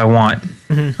if I want.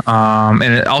 Mm-hmm.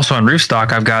 And also on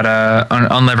Roofstock, I've got an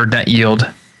unlevered net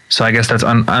yield. So I guess that's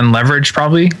unleveraged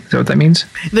probably. Is that what that means?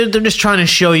 They're just trying to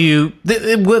show you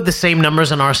with the same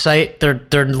numbers on our site.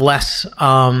 They're less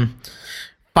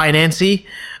financy.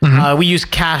 Mm-hmm. We use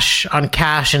cash on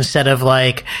cash instead of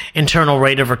internal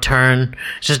rate of return.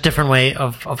 It's just a different way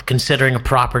of considering a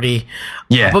property.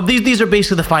 Yeah. But these are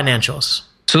basically the financials.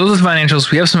 So those are the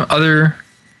financials. We have some other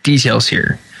details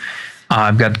here.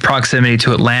 I've got the proximity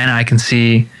to Atlanta I can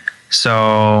see.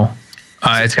 So...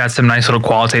 it's got some nice little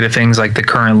qualitative things like the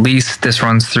current lease. This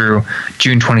runs through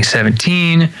June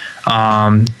 2017.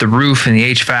 The roof and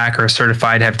the HVAC are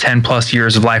certified to have 10 plus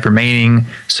years of life remaining.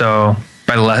 So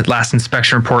by the last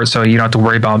inspection report, so you don't have to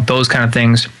worry about those kind of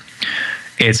things.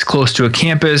 It's close to a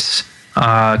campus.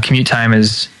 Commute time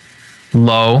is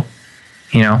low.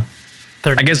 30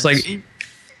 I guess minutes.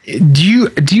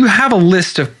 Do you have a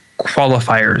list of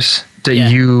qualifiers that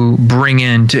you bring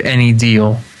into any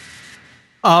deal?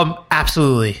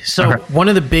 Absolutely. So One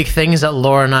of the big things that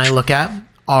Laura and I look at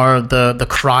are the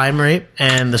crime rate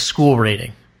and the school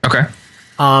rating. Okay.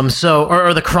 Or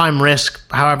the crime risk,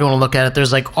 however you want to look at it.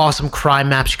 There's awesome crime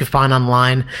maps you can find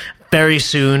online. Very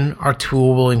soon, our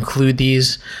tool will include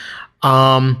these.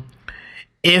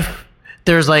 If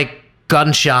there's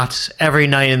gunshots every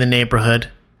night in the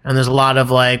neighborhood, and there's a lot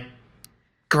of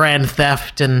grand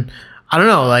theft, and I don't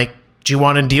know, do you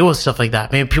want to deal with stuff like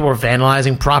that? Maybe people are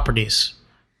vandalizing properties.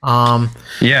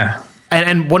 Yeah.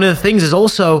 And one of the things is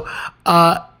also,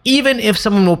 even if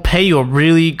someone will pay you a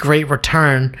really great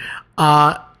return,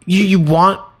 you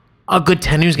want a good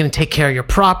tenant who's going to take care of your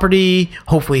property,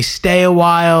 hopefully stay a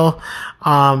while,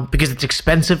 because it's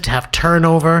expensive to have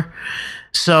turnover.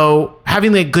 So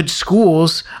having like good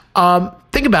schools,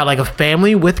 think about like a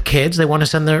family with kids. They want to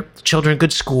send their children to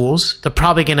good schools. They're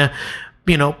probably going to,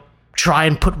 try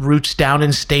and put roots down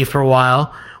and stay for a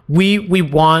while. We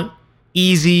want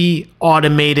easy,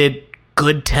 automated,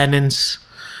 good tenants.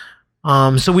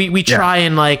 So we try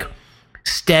and like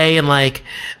stay in like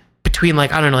between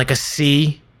like, I don't know, like a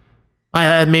C.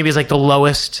 Maybe it's like the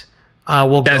lowest.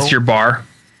 That's your bar.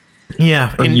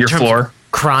 Yeah. In your floor.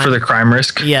 Crime. For the crime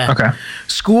risk. Yeah. Okay.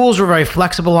 Schools we're very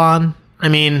flexible on. I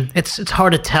mean, it's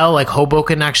hard to tell. Like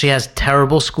Hoboken actually has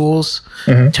terrible schools,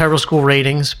 terrible school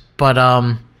ratings. But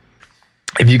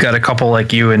if you got a couple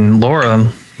like you and Laura,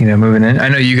 moving in, I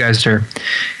know you guys are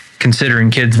considering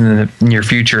kids in the near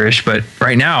future-ish, but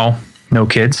right now, no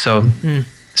kids. So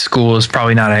school is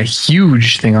probably not a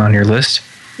huge thing on your list.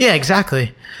 Yeah,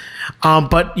 exactly.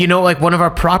 But like one of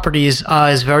our properties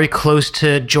is very close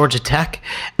to Georgia Tech,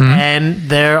 and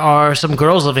there are some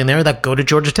girls living there that go to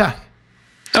Georgia Tech.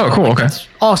 Oh, cool. Okay. That's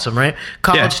awesome, right?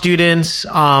 College students.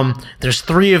 There's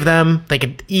 3 of them. They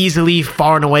could easily,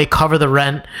 far and away, cover the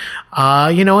rent.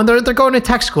 And they're going to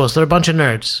tech schools. They're a bunch of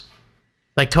nerds.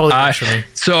 Like totally works for me.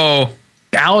 So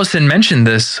Allison mentioned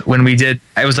this when we did.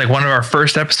 It was like one of our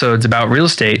first episodes about real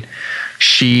estate.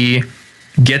 She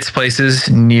gets places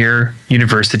near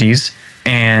universities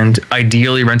and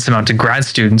ideally rents them out to grad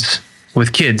students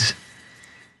with kids.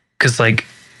 Because like,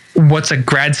 what's a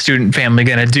grad student family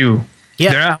gonna do?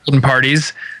 Yeah. They're not holding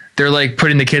parties. They're like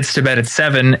putting the kids to bed at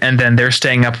 7 and then they're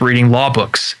staying up reading law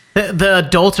books. The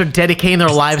adults are dedicating their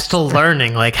lives to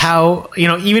learning. Like how,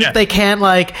 even if they can't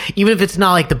even if it's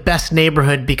not like the best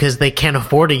neighborhood because they can't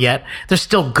afford it yet, they're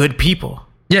still good people.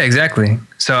 Yeah, exactly.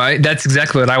 So that's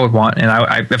exactly what I would want. And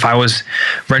I if I was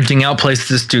renting out places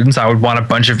to students, I would want a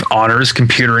bunch of honors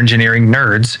computer engineering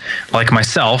nerds like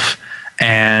myself.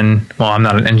 And well, I'm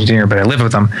not an engineer, but I live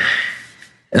with them.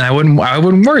 And I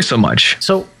wouldn't worry so much.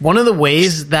 So one of the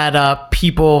ways that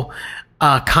people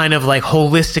kind of like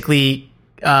holistically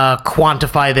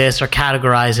quantify this or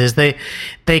categorize is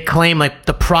they claim like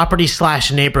the property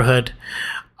 / neighborhood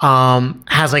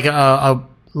has like a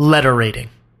letter rating.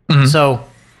 So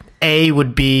A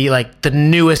would be like the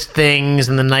newest things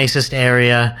in the nicest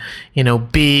area.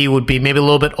 B would be maybe a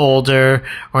little bit older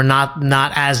or not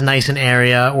as nice an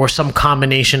area or some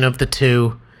combination of the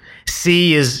two.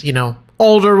 C is,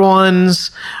 older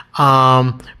ones.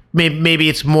 Maybe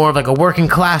it's more of like a working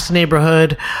class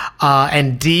neighborhood.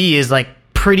 And D is like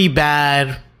pretty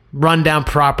bad, rundown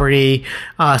property.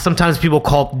 Sometimes people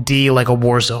call D like a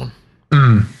war zone.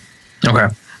 Okay.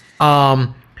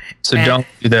 So don't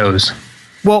do those.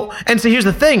 Well, and so here's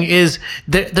the thing is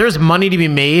there's money to be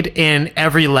made in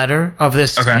every letter of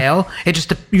this scale. It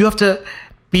just, you have to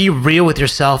be real with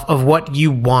yourself of what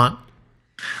you want.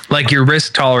 Like your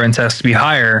risk tolerance has to be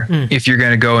higher if you're going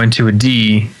to go into a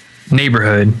D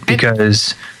neighborhood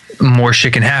because more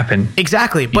shit can happen.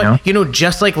 Exactly. But,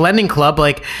 just like Lending Club,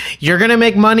 like you're going to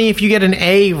make money if you get an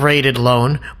A rated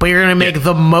loan, but you're going to make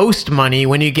the most money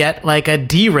when you get like a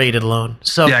D rated loan.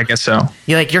 So yeah, I guess so.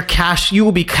 You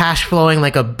will be cash flowing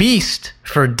like a beast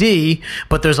for D,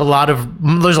 but there's a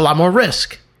lot more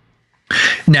risk.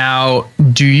 Now,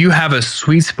 do you have a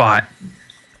sweet spot?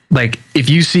 Like if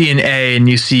you see an A and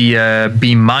you see a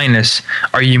B minus,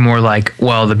 are you more like,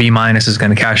 well, the B minus is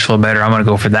going to cash flow better, I'm going to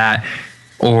go for that?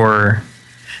 Or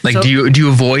like, do you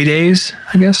avoid A's,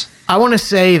 I guess? I want to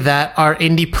say that our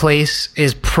indie place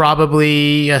is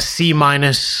probably a C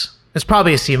minus. It's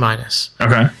probably a C minus.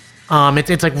 Okay.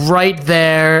 It's like right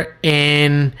there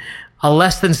in a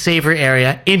less than savory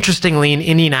area. Interestingly, in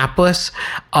Indianapolis,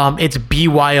 it's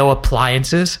BYO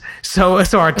appliances. So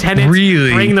our tenants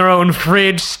bring their own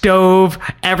fridge, stove,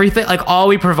 everything. Like all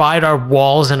we provide are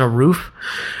walls and a roof.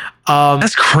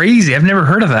 That's crazy. I've never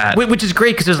heard of that. Which is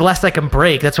great because there's less that can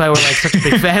break. That's why we're like such a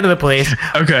big fan of the place.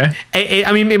 Okay.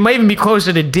 I mean, it might even be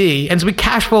closer to D. And so we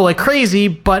cash flow like crazy,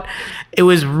 but it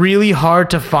was really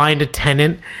hard to find a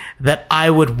tenant that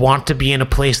I would want to be in a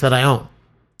place that I own.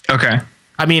 Okay.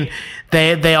 I mean,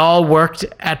 they all worked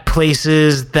at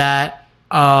places that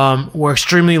were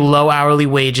extremely low hourly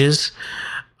wages.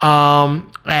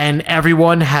 And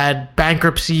everyone had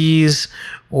bankruptcies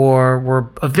or were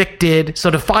evicted. So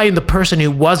to find the person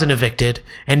who wasn't evicted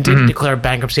and didn't declare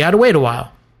bankruptcy, I had to wait a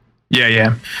while.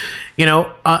 Yeah.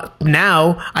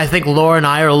 Now I think Laura and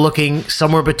I are looking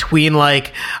somewhere between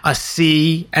like a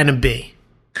C and a B.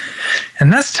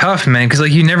 And that's tough, man. Cause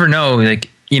like, you never know, like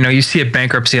you see a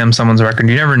bankruptcy on someone's record.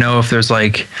 You never know if there's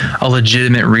like a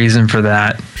legitimate reason for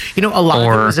that. A lot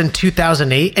of it was in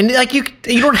 2008, and like you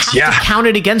don't have to count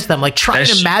it against them. Like try and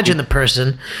imagine the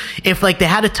person if like they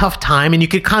had a tough time, and you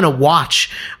could kind of watch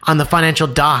on the financial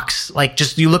docs, like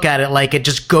just you look at it like it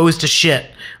just goes to shit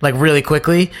like really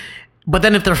quickly. But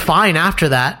then if they're fine after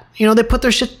that, they put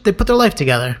their life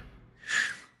together.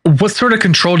 What sort of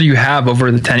control do you have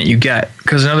over the tenant you get?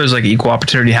 Because I know there's like equal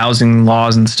opportunity housing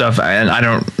laws and stuff, and I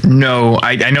don't know.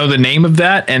 I know the name of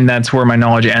that, and that's where my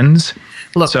knowledge ends.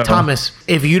 Look, Thomas,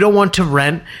 if you don't want to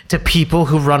rent to people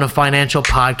who run a financial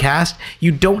podcast,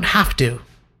 you don't have to.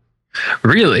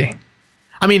 Really?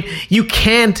 I mean, you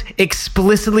can't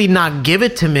explicitly not give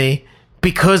it to me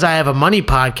because I have a money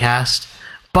podcast,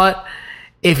 but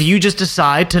if you just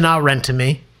decide to not rent to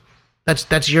me,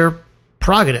 that's your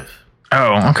prerogative.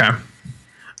 Oh, okay.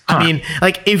 I mean,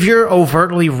 like if you're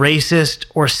overtly racist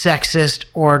or sexist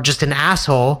or just an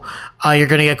asshole, you're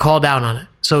going to get called out on it.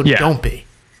 So don't be,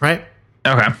 right?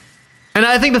 Okay. And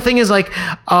I think the thing is like,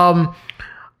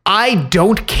 I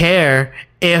don't care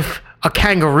if a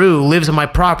kangaroo lives on my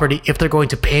property if they're going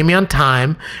to pay me on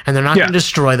time and they're not going to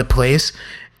destroy the place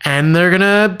and they're going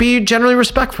to be generally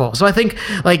respectful. So I think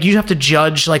like you have to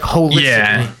judge like holistically.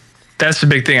 Yeah, that's the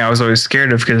big thing I was always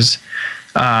scared of because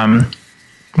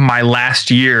my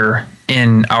last year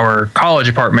in our college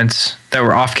apartments that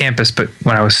were off campus, but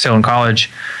when I was still in college,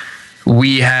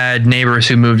 we had neighbors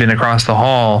who moved in across the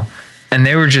hall and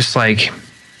they were just like,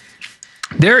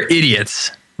 they're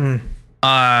idiots.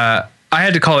 I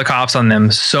had to call the cops on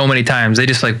them so many times. They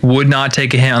just like would not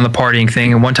take a hint on the partying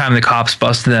thing. And one time the cops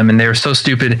busted them and they were so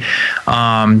stupid.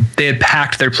 They had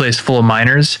packed their place full of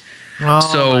minors.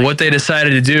 So what they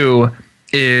decided to do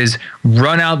is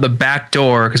run out the back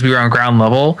door because we were on ground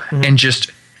level and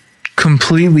just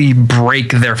completely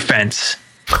break their fence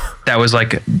that was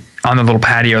like on the little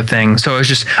patio thing. So it was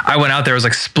just, I went out there, it was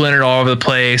like splintered all over the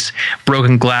place,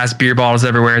 broken glass beer bottles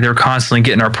everywhere. They were constantly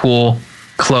getting our pool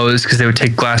closed because they would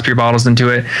take glass beer bottles into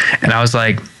it. And I was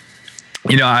like,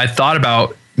 I thought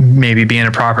about maybe being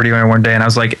a property owner one day, and I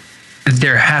was like,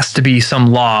 there has to be some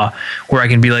law where I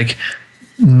can be like,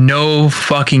 no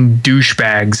fucking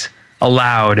douchebags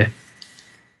allowed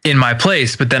in my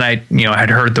place. But then I had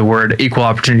heard the word Equal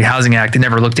Opportunity Housing Act and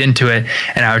never looked into it.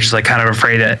 And I was just like kind of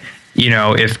afraid that,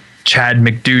 if Chad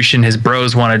McDouche and his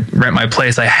bros want to rent my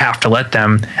place, I have to let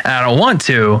them. And I don't want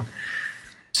to.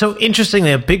 So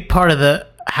interestingly, a big part of the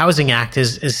Housing Act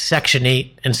is Section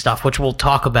 8 and stuff, which we'll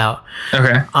talk about.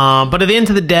 Okay. But at the end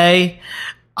of the day,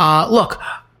 look,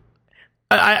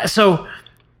 so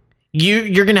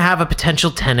you're going to have a potential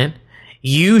tenant.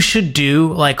 You should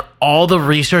do like all the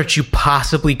research you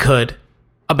possibly could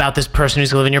about this person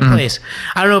who's living in your place.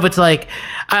 I don't know if it's like,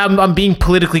 I'm being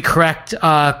politically correct,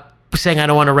 saying I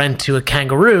don't want to rent to a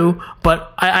kangaroo,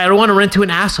 but I don't want to rent to an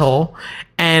asshole.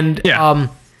 And,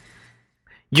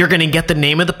 you're going to get the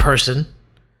name of the person.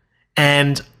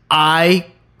 And I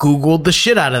Googled the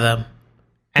shit out of them.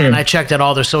 And I checked out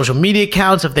all their social media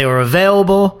accounts, if they were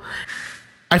available.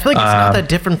 I feel like it's not that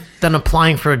different than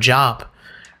applying for a job,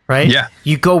 right? Yeah.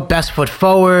 You go best foot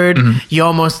forward. You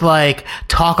almost like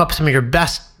talk up some of your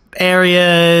best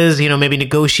areas, maybe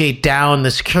negotiate down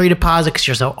the security deposit because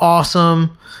you're so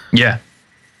awesome. Yeah.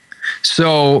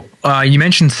 So you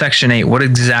mentioned Section 8. What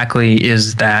exactly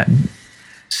is that?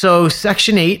 So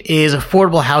Section 8 is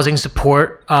affordable housing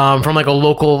support from like a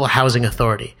local housing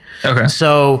authority. Okay.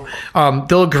 So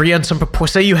they'll agree on some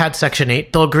proportion. Say you had Section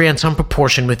 8, they'll agree on some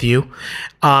proportion with you.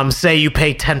 Say you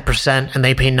pay 10% and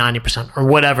they pay 90% or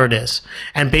whatever it is.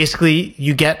 And basically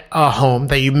you get a home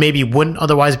that you maybe wouldn't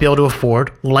otherwise be able to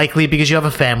afford, likely because you have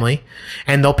a family,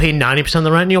 and they'll pay 90% of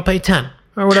the rent and you'll pay 10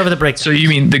 or whatever the breakdown. So you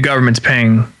mean the government's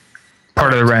paying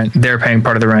part of the rent, they're paying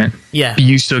part of the rent. Yeah.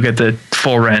 You still get the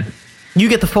full rent. You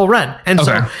get the full rent. And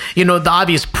so, the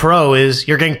obvious pro is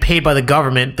you're getting paid by the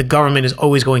government. The government is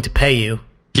always going to pay you.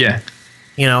 Yeah.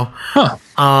 It's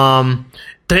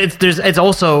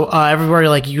also everywhere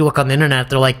like you look on the internet,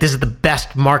 they're like, this is the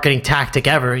best marketing tactic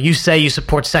ever. You say you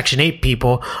support Section 8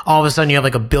 people, all of a sudden you have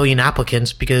like 1 billion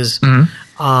applicants because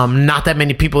not that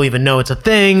many people even know it's a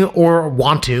thing or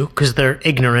want to because they're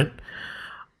ignorant.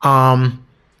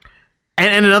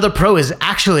 And another pro is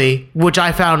actually, which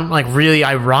I found like really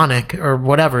ironic or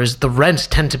whatever, is the rents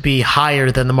tend to be higher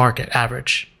than the market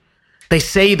average. They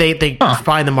say they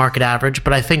find the market average,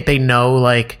 but I think they know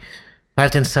like I have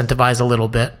to incentivize a little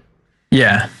bit.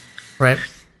 Yeah. Right.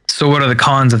 So what are the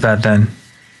cons of that then?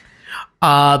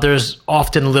 There's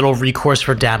often little recourse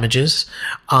for damages.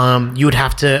 You would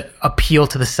have to appeal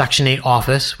to the Section 8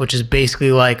 office, which is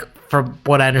basically like, from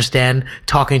what I understand,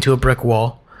 talking to a brick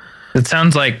wall. It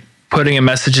sounds like putting a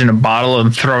message in a bottle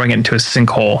and throwing it into a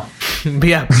sinkhole.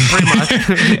 Yeah, pretty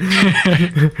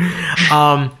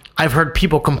much. I've heard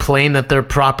people complain that their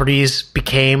properties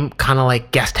became kind of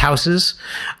like guest houses,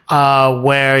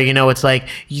 where, you know, it's like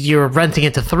you're renting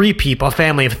it to three people, a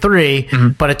family of three,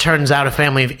 but it turns out a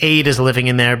family of 8 is living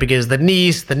in there because the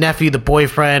niece, the nephew, the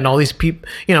boyfriend, all these people,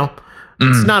 you know,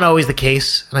 it's not always the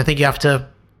case. And I think you have to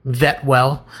vet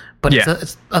well, but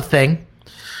it's a thing.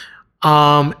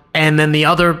 And then the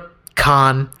other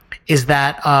con is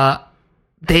that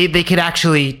they could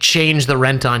actually change the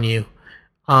rent on you.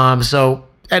 So,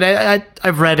 and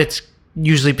I've read it's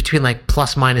usually between like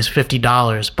plus minus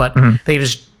 $50, but they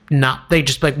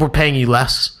just like, we're paying you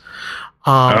less.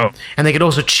 And they could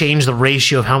also change the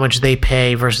ratio of how much they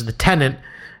pay versus the tenant.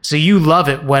 So you love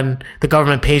it when the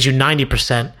government pays you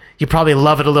 90%. You probably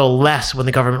love it a little less when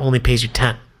the government only pays you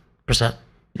 10%.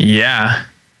 Yeah,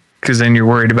 because then you're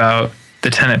worried about the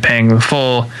tenant paying the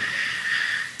full.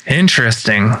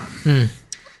 Interesting.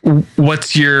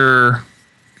 What's your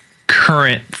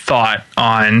current thought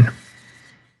on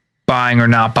buying or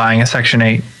not buying a Section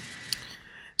 8?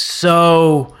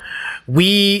 So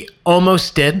we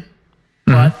almost did,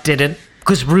 but didn't,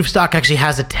 because Roofstock actually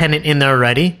has a tenant in there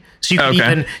already. So you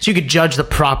could you could judge the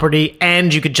property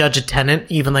and you could judge a tenant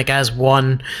even like as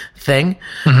one thing.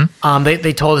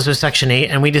 They told us it was Section 8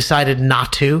 and we decided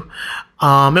not to.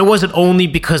 It wasn't only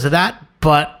because of that,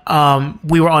 but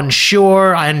we were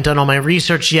unsure. I hadn't done all my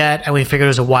research yet, and we figured it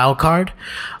was a wild card.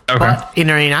 But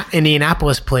in our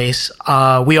Indianapolis place,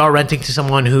 we are renting to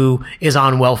someone who is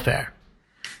on welfare.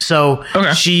 So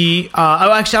she,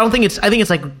 actually, I think it's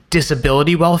like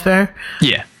disability welfare.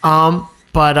 Yeah.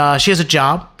 But she has a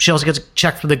job. She also gets a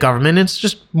check from the government. It's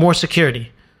just more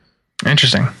security.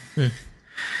 Interesting.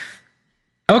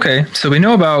 Okay, so we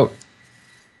know about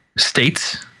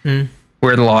states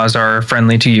where the laws are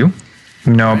friendly to you.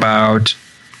 We know about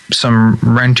some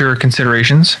renter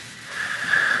considerations.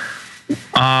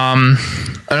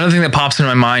 Another thing that pops in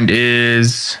my mind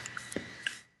is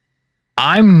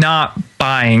I'm not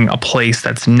buying a place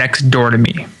that's next door to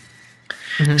me.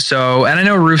 So, and I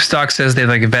know Roofstock says they've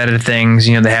like vetted things,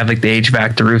 you know, they have like the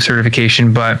HVAC, the roof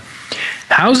certification, but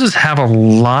houses have a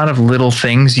lot of little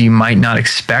things you might not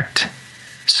expect.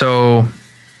 So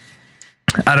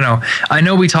I don't know. I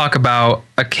know we talk about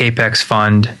a CAPEX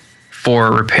fund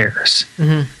for repairs,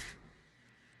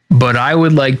 but I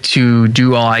would like to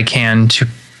do all I can to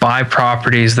buy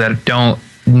properties that don't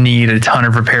need a ton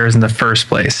of repairs in the first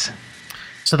place.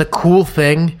 So the cool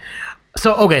thing,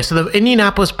 so the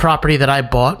Indianapolis property that I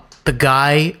bought, the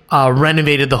guy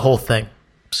renovated the whole thing.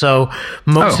 So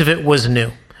most of it was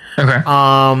new.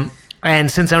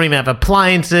 And since I don't even have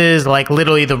appliances, like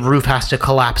literally the roof has to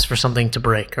collapse for something to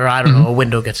break, or I don't know, a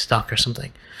window gets stuck or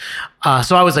something.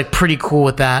 So I was like pretty cool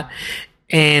with that.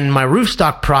 In my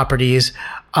Roofstock properties,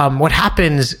 what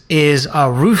happens is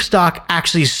Roofstock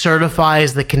actually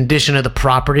certifies the condition of the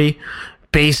property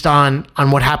based on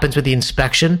what happens with the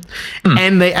inspection,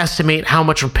 and they estimate how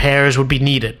much repairs would be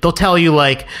needed. They'll tell you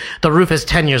like the roof has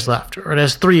 10 years left, or it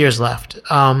has 3 years left.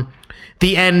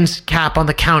 The end cap on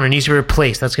the counter needs to be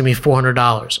replaced. That's going to be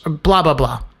 $400, or blah, blah,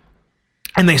 blah.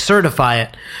 And they certify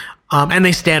it, and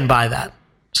they stand by that.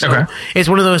 So it's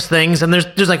one of those things, and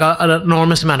there's like an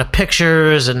enormous amount of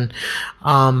pictures and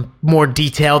more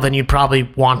detail than you'd probably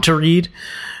want to read.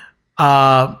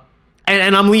 And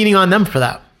I'm leaning on them for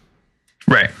that.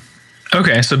 Right.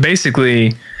 Okay. So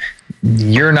basically,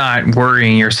 you're not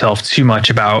worrying yourself too much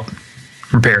about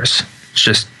repairs. It's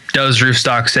just, does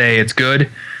Roofstock say it's good?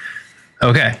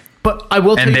 Okay. But I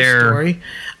will tell you a story.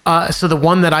 So the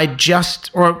one that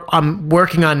I'm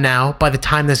working on now, by the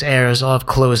time this airs, I'll have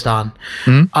closed on.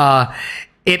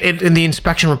 It in the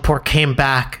inspection report came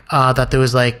back that there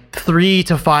was like 3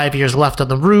 to 5 years left on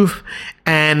the roof,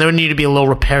 and there need to be a little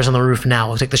repairs on the roof now. It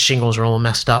looks like the shingles are a little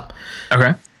messed up.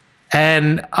 Okay.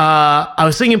 And I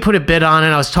was thinking put a bid on it.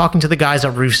 I was talking to the guys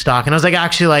at Roofstock, and I was like,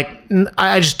 actually, like,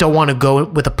 I just don't want to go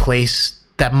with a place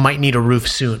that might need a roof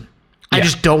soon. I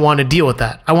just don't want to deal with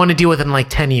that. I want to deal with it in like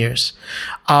 10 years.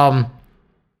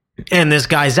 And this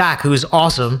guy, Zach, who's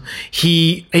awesome,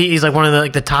 he's like one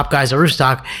of the top guys at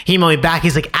Roofstock. He emailed me back.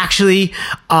 He's like, actually,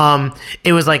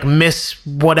 it was like miss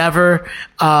whatever.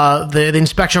 The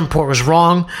inspection report was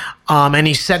wrong. And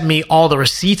he sent me all the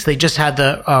receipts. They just had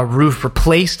the roof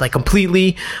replaced, like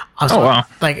completely. Wow.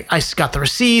 Like I got the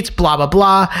receipts, blah, blah,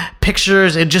 blah,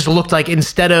 pictures. It just looked like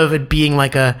instead of it being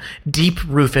like a deep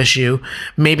roof issue,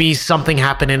 maybe something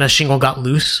happened and a shingle got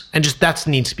loose, and just that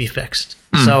needs to be fixed.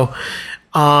 So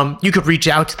you could reach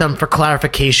out to them for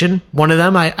clarification. One of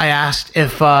them, I asked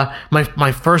if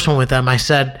my first one with them, I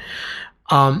said,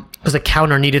 because the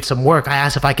counter needed some work, I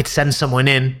asked if I could send someone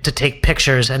in to take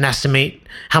pictures and estimate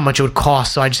how much it would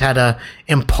cost. So I just had a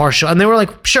impartial, and they were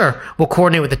like, sure, we'll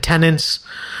coordinate with the tenants.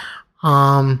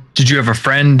 Did you have a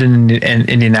friend in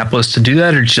Indianapolis to do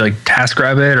that, or did you like task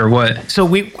grab it, or what?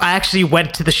 So I actually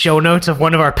went to the show notes of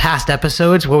one of our past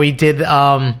episodes where we did, it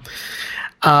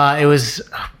was...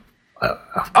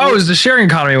 it was the sharing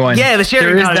economy one. Yeah, the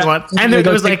sharing economy one. And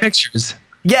there was like pictures.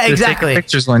 Yeah, exactly.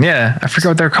 Pictures one. Yeah, I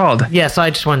forget what they're called. Yeah, so I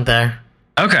just went there.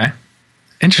 Okay,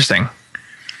 interesting.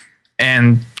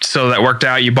 And so that worked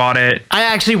out. You bought it. I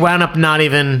actually wound up not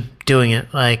even doing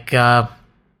it. Like,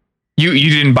 you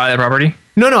didn't buy that property?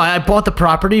 No, I bought the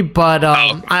property, but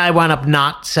I wound up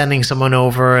not sending someone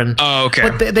over. And okay.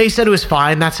 But they said it was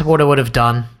fine. That's what I would have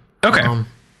done. Okay,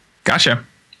 gotcha.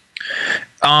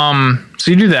 So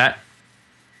you do that.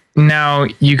 Now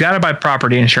you got to buy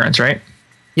property insurance, right?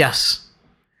 Yes.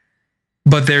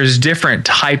 But there's different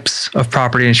types of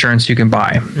property insurance you can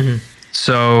buy. Mm-hmm.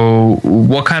 So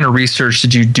what kind of research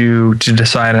did you do to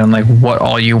decide on like what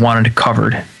all you wanted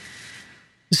covered?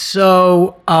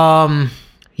 So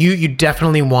you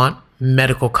definitely want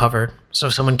medical covered. So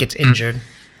if someone gets injured,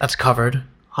 that's covered.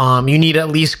 You need at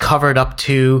least covered up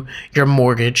to your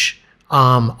mortgage,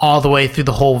 all the way through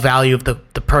the whole value of the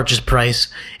purchase price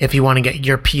if you want to get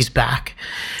your piece back.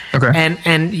 Okay.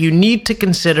 And you need to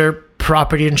consider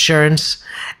property insurance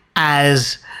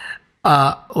as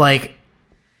like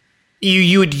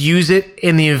you would use it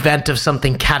in the event of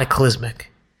something cataclysmic.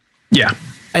 Yeah.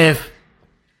 If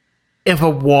a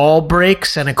wall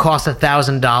breaks and it costs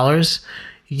 $1,000,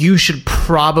 you should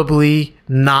probably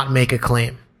not make a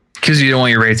claim because you don't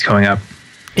want your rates going up.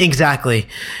 Exactly.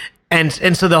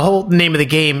 And so the whole name of the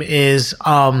game is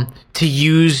to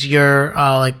use your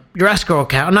like your escrow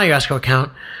account, not your escrow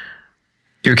account,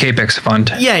 your CAPEX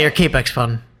fund. Yeah, your CAPEX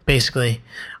fund, basically.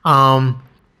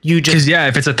 You just, because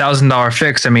if it's $1,000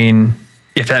 fix, I mean,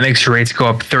 if that makes your rates go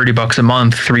up $30 a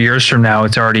month, 3 years from now,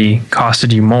 it's already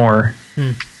costed you more,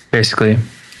 basically.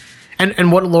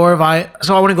 And what Laura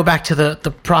so I want to go back to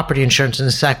the property insurance in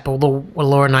a sec, but what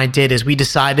Laura and I did is we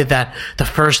decided that the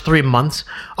first 3 months,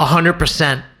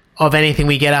 100% of anything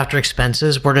we get after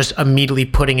expenses, we're just immediately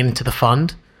putting it into the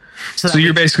fund. So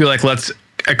you're basically like, let's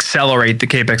accelerate the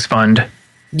CAPEX fund.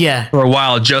 Yeah. For a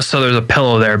while, just so there's a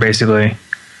pillow there, basically.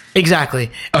 Exactly.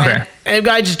 Okay. And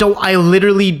I just don't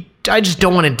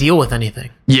want to deal with anything.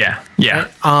 Yeah. Yeah.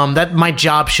 That my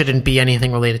job shouldn't be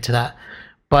anything related to that.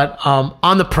 But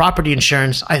on the property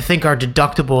insurance, I think our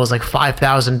deductible is like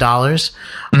 $5,000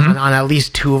 on at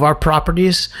least 2 of our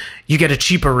properties. You get a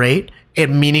cheaper rate. It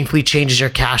meaningfully changes your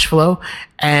cash flow.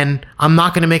 And I'm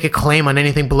not going to make a claim on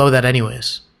anything below that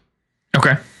anyways.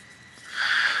 Okay.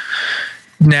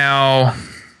 Now,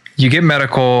 you get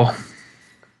medical.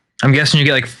 I'm guessing you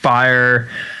get like fire.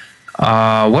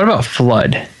 What about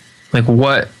flood? Like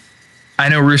what? I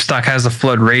know Roofstock has a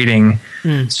flood rating.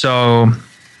 So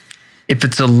if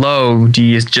it's a low, do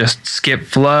you just skip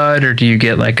flood, or do you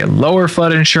get like a lower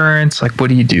flood insurance? Like, what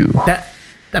do you do?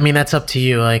 That's up to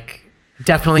you. Like,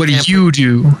 definitely. What do you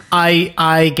do?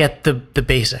 I get the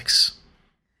basics.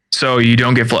 So you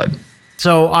don't get flood.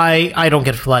 So I don't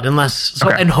get flood unless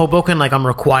in Hoboken, like I'm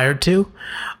required to.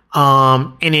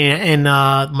 In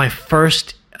my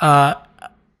first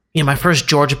my first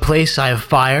Georgia place, I have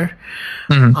fire.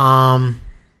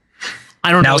 I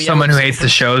don't know. Now someone who hates the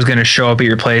show is going to show up at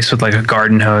your place with like a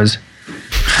garden hose.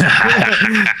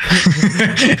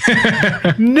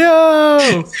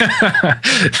 No.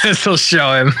 This will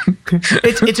show him.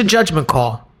 It's a judgment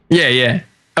call. Yeah.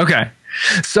 Okay.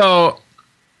 So,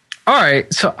 all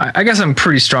right. So I guess I'm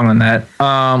pretty strong on that.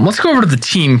 Let's go over to the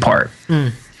team part.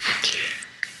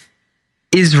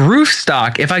 Is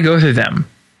Roofstock, if I go through them,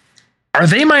 are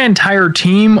they my entire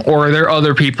team, or are there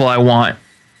other people I want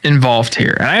involved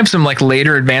here? And I have some like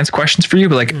later advanced questions for you,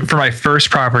 but like for my first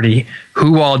property,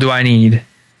 who all do I need?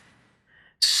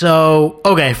 So,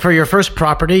 okay, for your first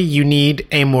property, you need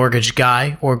a mortgage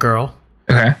guy or girl.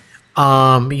 Okay.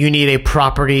 You need a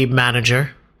property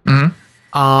manager.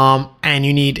 And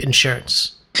you need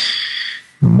insurance.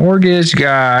 Mortgage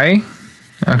guy.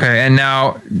 Okay, and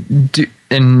now,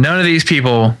 and none of these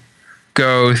people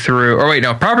go through, or wait,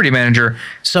 no, property manager.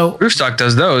 So Roofstock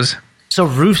does those. So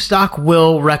Roofstock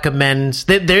will recommend,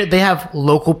 they have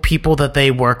local people that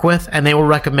they work with, and they will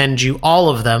recommend you all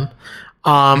of them.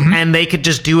 And they could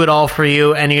just do it all for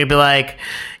you, and you'd be like,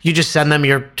 you just send them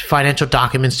your financial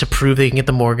documents to prove that you can get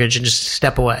the mortgage and just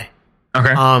step away.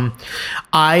 Okay.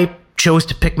 I chose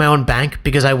to pick my own bank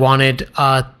because I wanted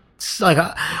like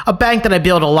a bank that I'd be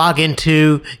able to log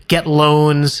into, get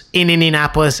loans in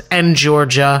Indianapolis and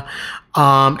Georgia.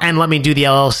 and let me do the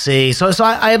LLC. So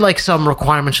I had like some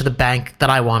requirements for the bank that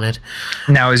I wanted.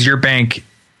 Now, is your bank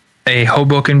a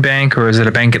Hoboken bank, or is it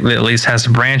a bank that at least has a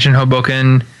branch in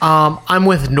Hoboken? I'm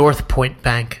with North Point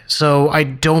Bank, so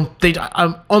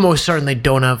I'm almost certain they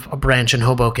don't have a branch in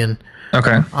Hoboken.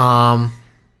 Okay.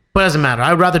 But it doesn't matter.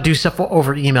 I'd rather do stuff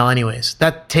over email anyways.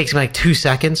 That takes me like 2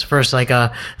 seconds versus like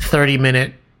a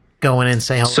 30-minute go in and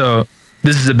say hello. So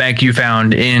this is a bank you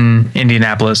found in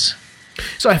Indianapolis.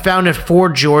 So I found it for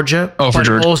Georgia, but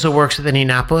it also works with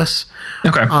Indianapolis.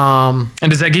 Okay.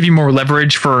 And does that give you more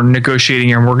leverage for negotiating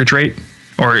your mortgage rate,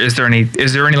 or is there any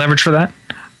leverage for that?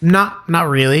 Not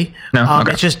really. No.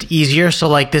 Okay. It's just easier. So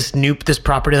like this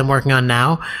property that I'm working on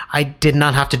now, I did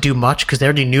not have to do much because they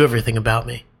already knew everything about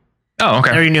me. Oh,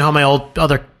 okay. I already knew how my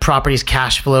other properties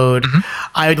cash flowed. Mm-hmm.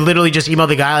 I would literally just email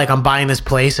the guy like, I'm buying this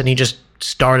place, and he just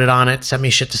started on it, sent me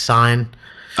shit to sign.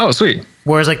 Oh, sweet.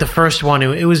 Whereas like the first one,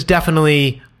 it was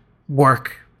definitely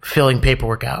work filling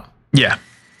paperwork out. Yeah.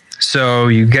 So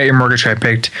you get your mortgage rate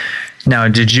picked. Now,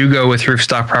 did you go with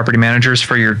Roofstock Property Managers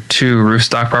for your 2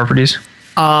 Roofstock properties?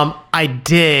 I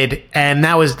did, and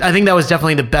I think that was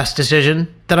definitely the best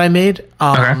decision that I made.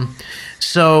 Okay.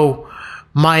 So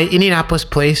my Indianapolis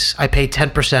place, I pay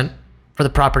 10% for the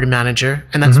property manager,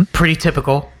 and that's pretty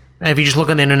typical. If you just look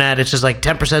on the internet, it's just like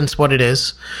 10% is what it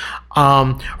is.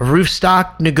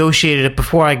 Roofstock negotiated it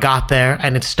before I got there,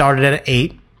 and it started at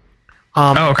 8.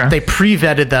 Okay. They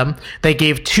pre-vetted them. They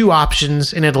gave 2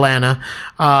 options in Atlanta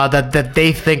that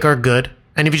they think are good.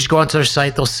 And if you just go onto their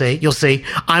site, you'll see.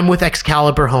 I'm with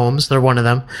Excalibur Homes. They're one of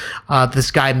them.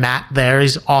 This guy Matt there,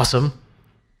 he's awesome.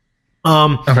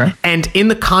 Okay. And in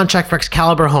the contract for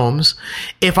Excalibur Homes,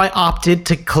 if I opted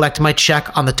to collect my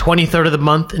check on the 23rd of the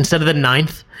month instead of the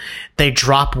 9th, they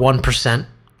drop 1%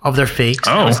 of their fee.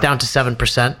 So now it's down to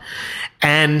 7%.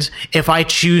 And if I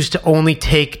choose to only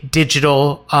take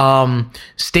digital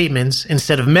statements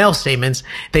instead of mail statements,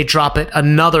 they drop it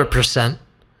another percent.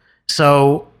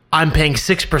 So I'm paying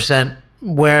 6%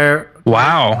 where...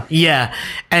 Wow. Yeah.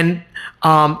 And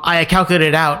I calculated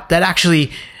it out. That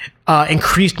actually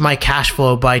increased my cash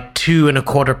flow by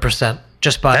 2.25%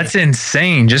 just by... That's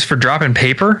insane. Just for dropping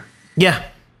paper? Yeah.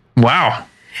 Wow.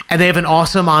 And they have an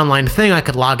awesome online thing I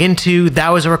could log into. That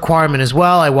was a requirement as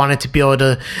well. I wanted to be able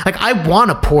to... Like, I want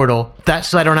a portal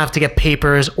so I don't have to get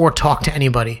papers or talk to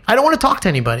anybody. I don't want to talk to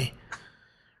anybody.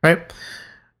 Right?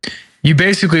 You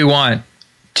basically want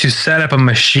to set up a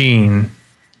machine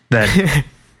that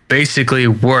basically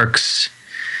works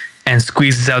and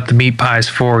squeezes out the meat pies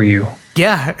for you.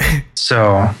 Yeah.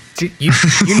 So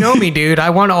you know me, dude. I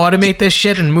want to automate this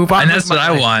shit and move on. And that's what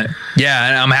I want. Yeah,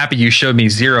 and I'm happy you showed me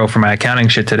 0 for my accounting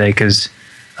shit today because,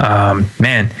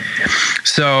 man.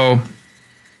 So,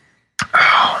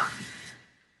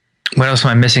 what else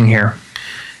am I missing here?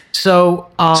 So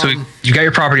you got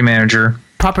your property manager.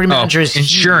 Property manager is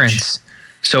insurance. Huge.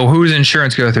 So who does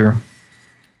insurance go through?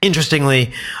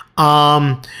 Interestingly,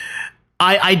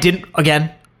 I didn't,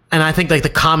 again, and I think like the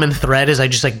common thread is I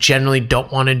just like generally don't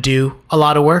want to do a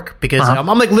lot of work because I'm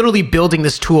like literally building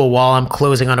this tool while I'm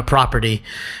closing on a property.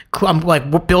 I'm like,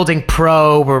 we're building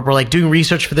pro, we're like doing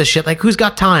research for this shit. Like, who's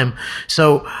got time?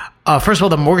 So first of all,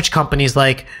 the mortgage company's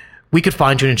like, we could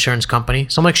find you an insurance company.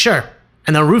 So I'm like, sure.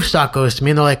 And then Roofstock goes to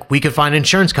me and they're like, we could find an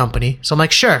insurance company. So I'm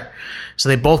like, sure. So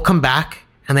they both come back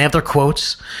and they have their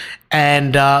quotes.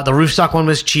 And the Roofstock one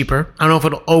was cheaper. I don't know if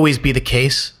it'll always be the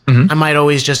case. I might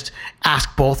always just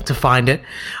ask both to find it.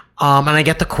 And I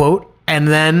get the quote, and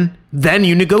then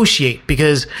you negotiate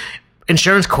because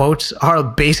insurance quotes are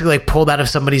basically like pulled out of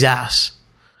somebody's ass.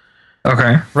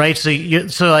 Okay. Right.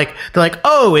 So like they're like,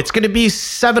 oh, it's going to be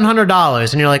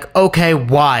 $700, and you're like, okay,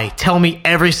 why? Tell me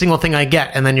every single thing I get,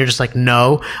 and then you're just like,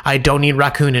 no, I don't need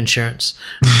raccoon insurance.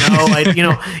 No,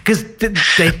 because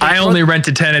I only rent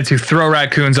to tenants who throw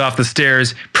raccoons off the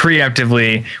stairs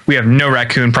preemptively. We have no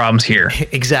raccoon problems here.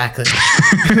 Exactly.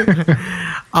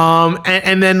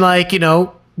 And then like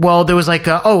well, there was like,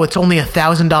 it's only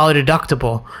 $1,000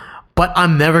 deductible. But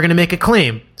I'm never going to make a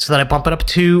claim, so that I bump it up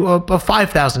to a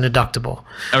 $5,000 deductible.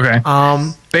 Okay.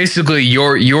 Basically,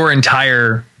 your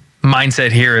entire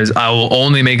mindset here is I will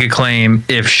only make a claim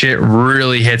if shit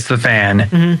really hits the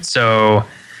fan. So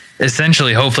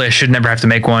essentially, hopefully, I should never have to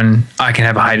make one. I can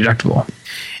have a high deductible.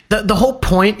 The whole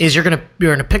point is you're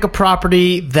gonna pick a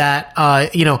property that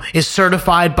is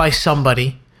certified by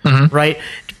somebody, right?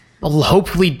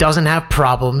 Hopefully, doesn't have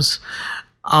problems.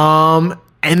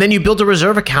 And then you build a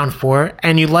reserve account for it,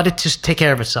 and you let it just take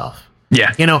care of itself.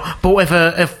 Yeah. But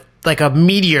if like a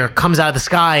meteor comes out of the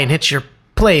sky and hits your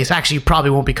place, actually, you probably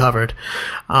won't be covered.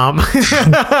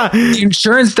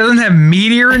 Insurance doesn't have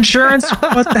meteor insurance?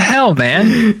 What the hell,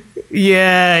 man?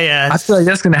 Yeah. I feel like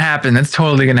that's gonna happen. That's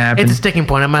totally gonna happen. It's a sticking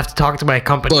point. I'm gonna have to talk to my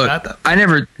company about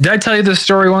that. Did I tell you this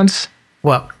story once?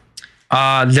 What?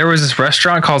 There was this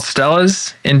restaurant called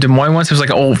Stella's in Des Moines once. It was like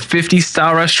an old 50s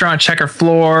style restaurant, checker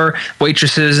floor,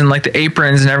 waitresses and like the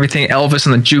aprons and everything, Elvis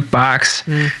on the jukebox.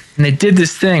 And they did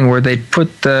this thing where they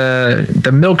put the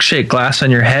milkshake glass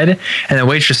on your head, and the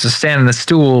waitress would stand on the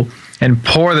stool and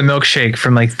pour the milkshake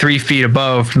from like 3 feet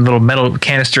above from the little metal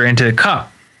canister into the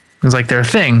cup. It was like their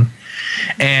thing.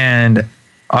 And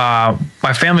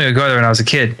my family would go there when I was a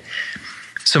kid.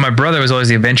 So my brother was always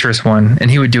the adventurous one, and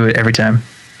he would do it every time.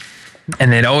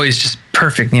 And they'd always just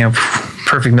perfect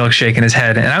milkshake in his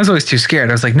head. And I was always too scared.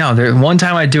 I was like, no, one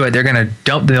time I do it, they're going to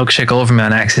dump the milkshake all over me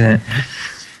on accident.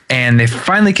 And they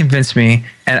finally convinced me.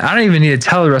 And I don't even need to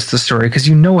tell the rest of the story because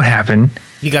you know what happened.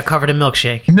 You got covered in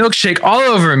milkshake. Milkshake all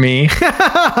over me.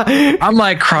 I'm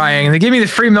like crying. They gave me the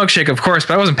free milkshake, of course,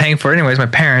 but I wasn't paying for it anyways, my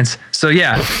parents. So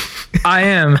yeah, I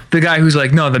am the guy who's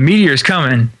like, no, the meteor's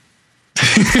coming.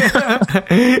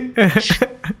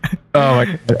 Oh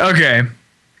my God. Okay.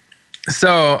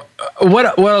 So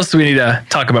what else do we need to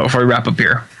talk about before we wrap up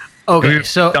here? Okay,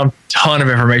 so a ton of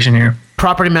information here.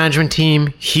 Property management team,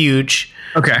 huge.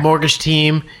 Okay. Mortgage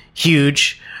team,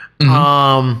 huge.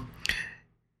 Mm-hmm.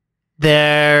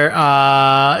 They're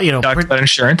Got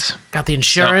insurance. Got the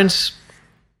insurance.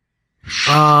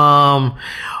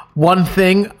 One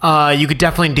thing you could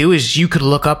definitely do is you could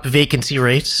look up vacancy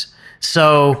rates.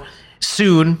 So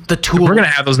soon the tool. We're gonna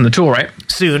have those in the tool, right?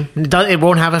 Soon. It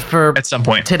won't have it for at some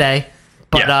point today.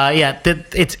 But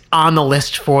it's on the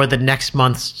list for the next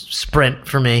month's sprint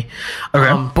for me.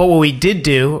 Okay. But what we did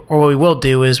do, or what we will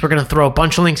do, is we're going to throw a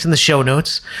bunch of links in the show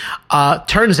notes.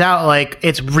 Turns out like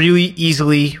it's really it's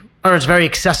very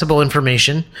accessible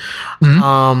information.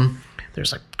 Mm-hmm.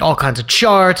 There's like all kinds of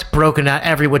charts broken out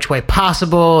every which way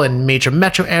possible in major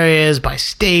metro areas, by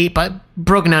state, but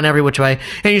broken down every which way.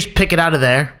 And you just pick it out of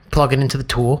there, plug it into the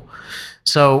tool.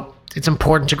 So it's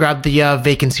important to grab the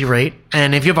vacancy rate.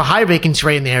 And if you have a high vacancy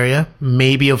rate in the area,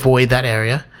 maybe avoid that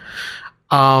area.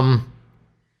 And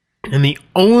the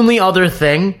only other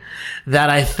thing that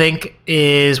I think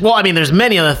is, there's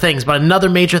many other things, but another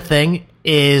major thing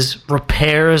is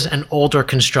repairs and older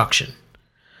construction.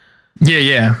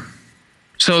 Yeah.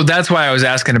 So that's why I was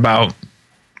asking about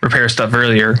repair stuff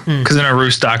earlier, because I know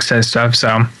Roofstock says stuff.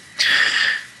 So,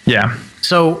 yeah.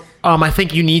 So I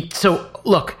think you need. So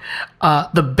look,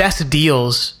 the best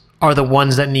deals are the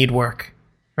ones that need work,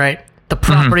 right? The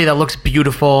property that looks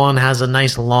beautiful and has a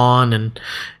nice lawn and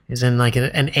is in like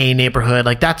an A neighborhood,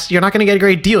 like you're not going to get a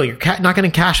great deal. You're not going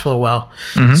to cash flow well.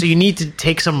 So you need to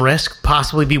take some risk,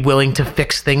 possibly be willing to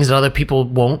fix things that other people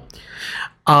won't.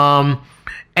 And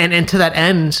to that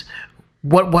end,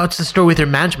 what's the story with your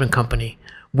management company?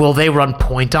 Will they run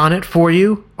point on it for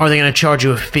you? Are they going to charge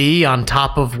you a fee on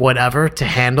top of whatever to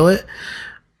handle it?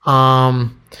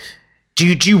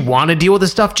 Do you want to deal with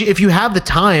this stuff? If you have the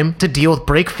time to deal with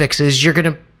break fixes, you're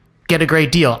going to get a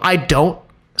great deal. I don't,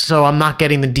 so I'm not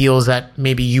getting the deals that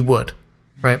maybe you would,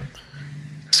 right?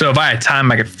 So if I had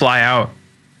time, I could fly out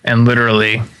and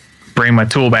literally bring my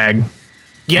tool bag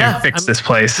and fix this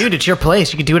place. Dude, it's your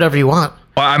place. You can do whatever you want.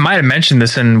 Well, I might have mentioned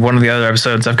this in one of the other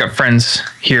episodes. I've got friends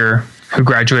here who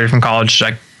graduated from college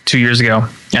like 2 years ago,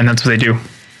 and that's what they do.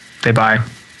 They buy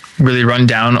really run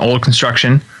down old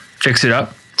construction, fix it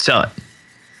up, sell it.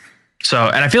 So,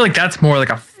 and I feel like that's more like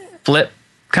a flip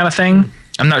kind of thing.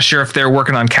 I'm not sure if they're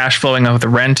working on cash flowing with the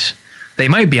rent. They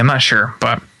might be, I'm not sure,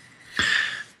 but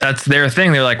that's their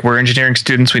thing. They're like, we're engineering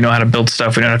students. We know how to build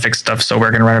stuff. We know how to fix stuff. So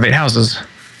we're going to renovate houses,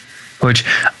 which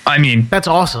that's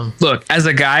awesome. Look, as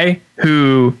a guy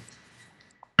who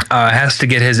has to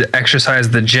get his exercise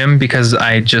at the gym because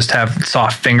I just have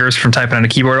soft fingers from typing on a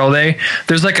keyboard all day,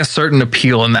 there's like a certain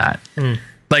appeal in that.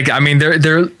 Like,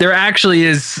 there actually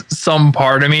is some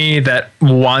part of me that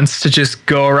wants to just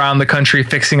go around the country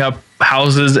fixing up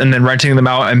houses and then renting them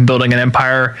out and building an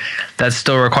empire that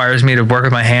still requires me to work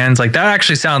with my hands. Like, that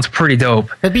actually sounds pretty dope.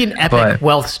 That'd be an epic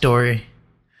wealth story.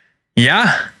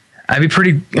 Yeah. I'd be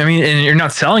pretty, and you're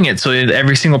not selling it. So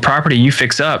every single property you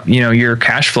fix up, you're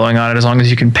cash flowing on it as long as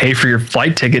you can pay for your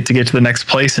flight ticket to get to the next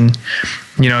place. And,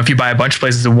 if you buy a bunch of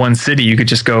places in one city, you could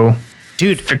just go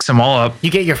fix them all up.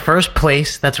 You get your first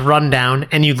place that's run down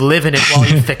and you live in it while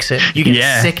you fix it. You get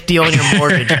a sick deal on your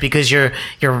mortgage because you're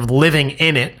living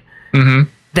in it.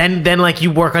 Mm-hmm. Then like you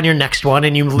work on your next one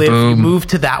and you move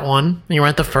to that one and you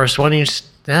rent the first one and you just,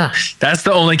 That's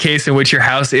the only case in which your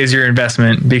house is your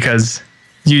investment because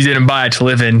you didn't buy it to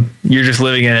live in. You're just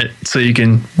living in it so you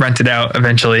can rent it out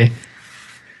eventually.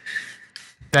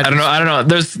 I don't know.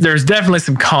 There's definitely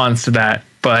some cons to that.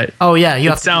 but Oh yeah, you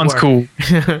it have to do sounds work. cool.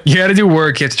 You got to do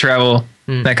work, you have to travel,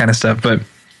 that kind of stuff. But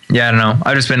yeah, I don't know.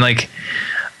 I've just been like,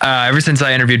 ever since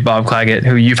I interviewed Bob Claggett,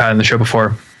 who you've had on the show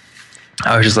before,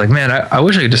 I was just like, man, I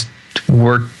wish I could just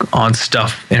work on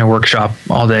stuff in a workshop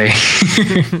all day.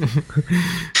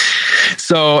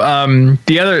 So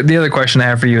the other question I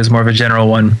have for you is more of a general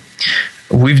one.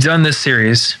 We've done this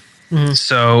series,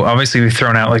 so obviously we've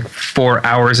thrown out like 4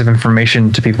 hours of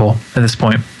information to people at this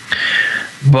point.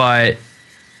 But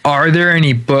are there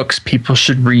any books people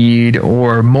should read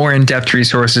or more in-depth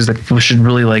resources that people should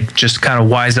really like just kind of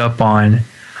wise up on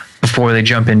before they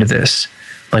jump into this?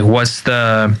 Like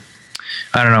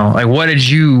I don't know, like what did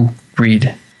you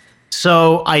read?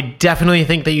 So I definitely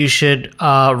think that you should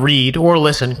read or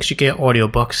listen, because you get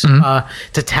audiobooks,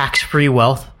 to Tax-Free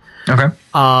Wealth. Okay.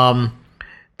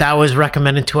 That was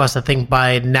recommended to us, I think,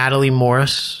 by Natalie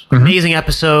Morris. Amazing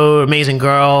episode, amazing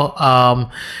girl.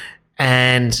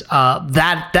 And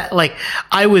that like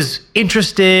I was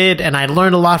interested and I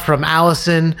learned a lot from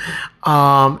Allison.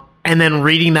 And then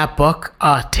reading that book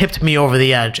tipped me over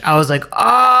the edge. I was like,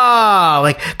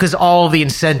 because all the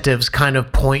incentives kind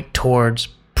of point towards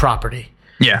property.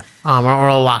 Yeah. Or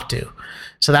a lot do.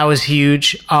 So that was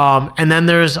huge. And then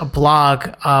there's a blog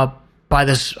by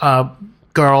this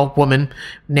woman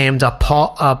named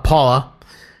Paula,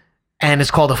 and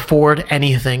it's called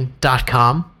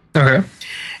affordanything.com. Okay.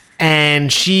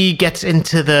 And she gets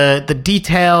into the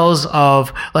details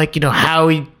of like, you know, how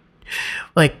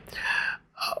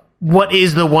what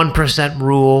is the 1%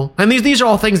 rule? And these are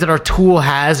all things that our tool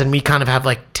has, and we kind of have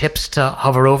like tips to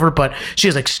hover over, but she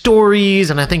has like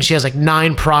stories, and I think she has like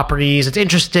 9 properties. It's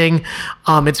interesting.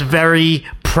 It's very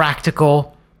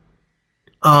practical.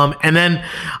 And then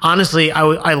honestly,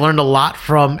 I learned a lot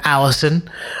from Allison,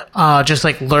 just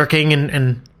like lurking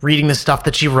and reading the stuff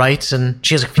that she writes, and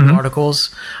she has a few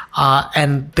articles.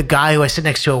 And the guy who I sit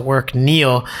next to at work,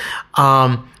 Neil,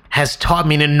 has taught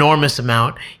me an enormous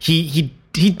amount. He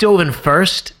dove in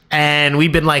first, and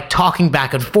we've been like talking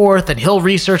back and forth, and he'll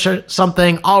research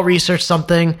something, I'll research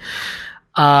something.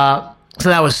 So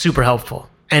that was super helpful.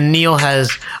 And Neil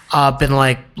has been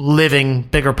like living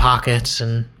Bigger Pockets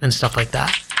and stuff like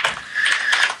that.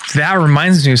 That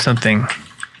reminds me of something.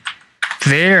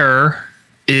 There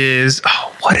is,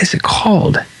 what is it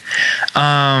called?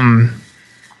 When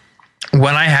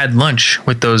I had lunch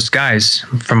with those guys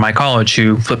from my college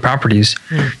who flip properties,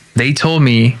 they told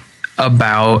me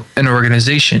about an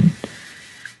organization.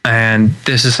 And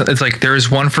it's like,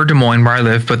 there's one for Des Moines where I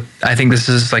live, but I think this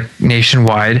is like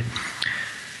nationwide.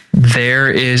 There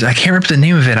is, I can't remember the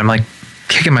name of it. I'm like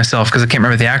kicking myself because I can't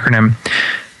remember the acronym,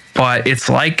 but it's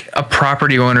like a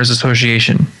property owners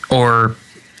association or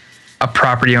a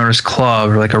property owners club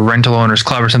or like a rental owners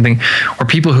club or something, where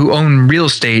people who own real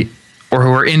estate or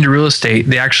who are into real estate,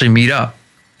 they actually meet up.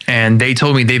 And they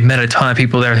told me they've met a ton of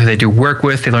people there that they do work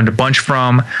with. They learned a bunch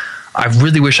from. I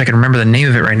really wish I could remember the name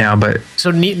of it right now, but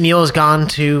so Neil has gone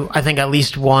to, I think, at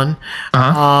least one.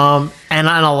 And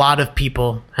a lot of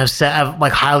people have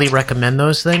like highly recommend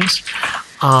those things.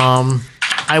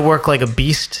 I work like a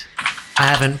beast. I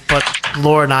haven't, but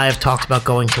Laura and I have talked about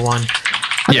going to one.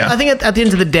 I think at the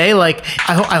end of the day, like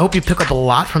I hope you pick up a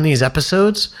lot from these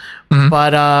episodes.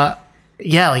 But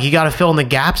yeah, like you got to fill in the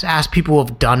gaps. Ask people who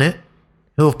have done it,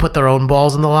 who have put their own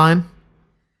balls in the line.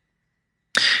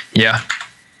 Yeah.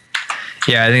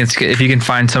 Yeah, I think it's if you can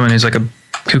find someone who's like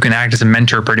who can act as a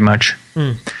mentor pretty much,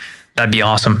 that'd be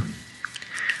awesome.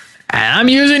 And I'm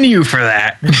using you for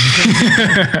that.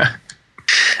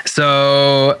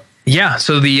 So the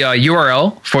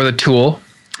URL for the tool,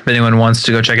 if anyone wants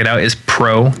to go check it out, is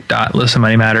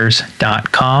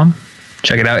pro.listenmoneymatters.com.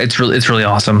 Check it out. It's really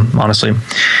awesome, honestly.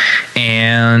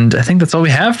 And I think that's all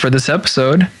we have for this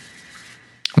episode.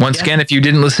 Once again, if you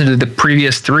didn't listen to the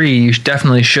previous 3, you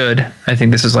definitely should. I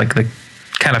think this is like the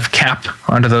kind of cap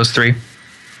onto those 3.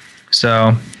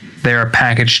 So they're a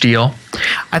package deal.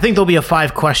 I think there'll be a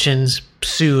 5 questions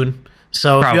soon.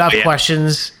 So if you have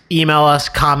questions, email us,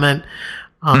 comment.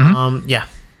 Yeah.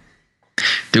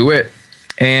 Do it.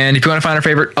 And if you want to find our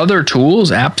favorite other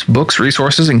tools, apps, books,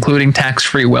 resources, including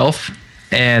Tax-Free Wealth,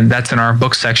 and that's in our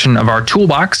book section of our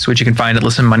toolbox, which you can find at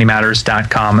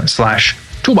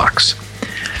listenmoneymatters.com/toolbox.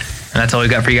 And that's all we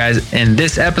got for you guys in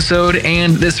this episode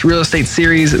and this real estate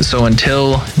series. So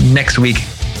until next week,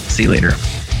 see you later.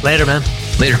 Later, man.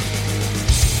 Later.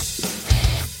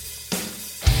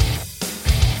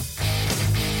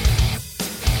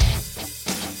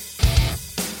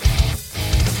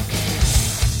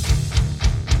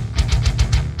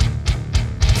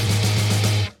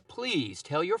 Please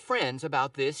tell your friends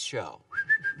about this show.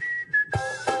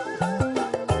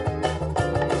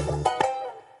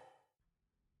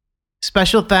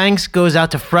 Special thanks goes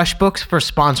out to FreshBooks for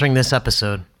sponsoring this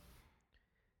episode.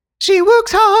 She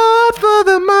works hard for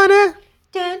the money.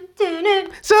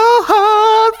 So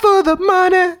hard for the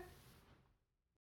money.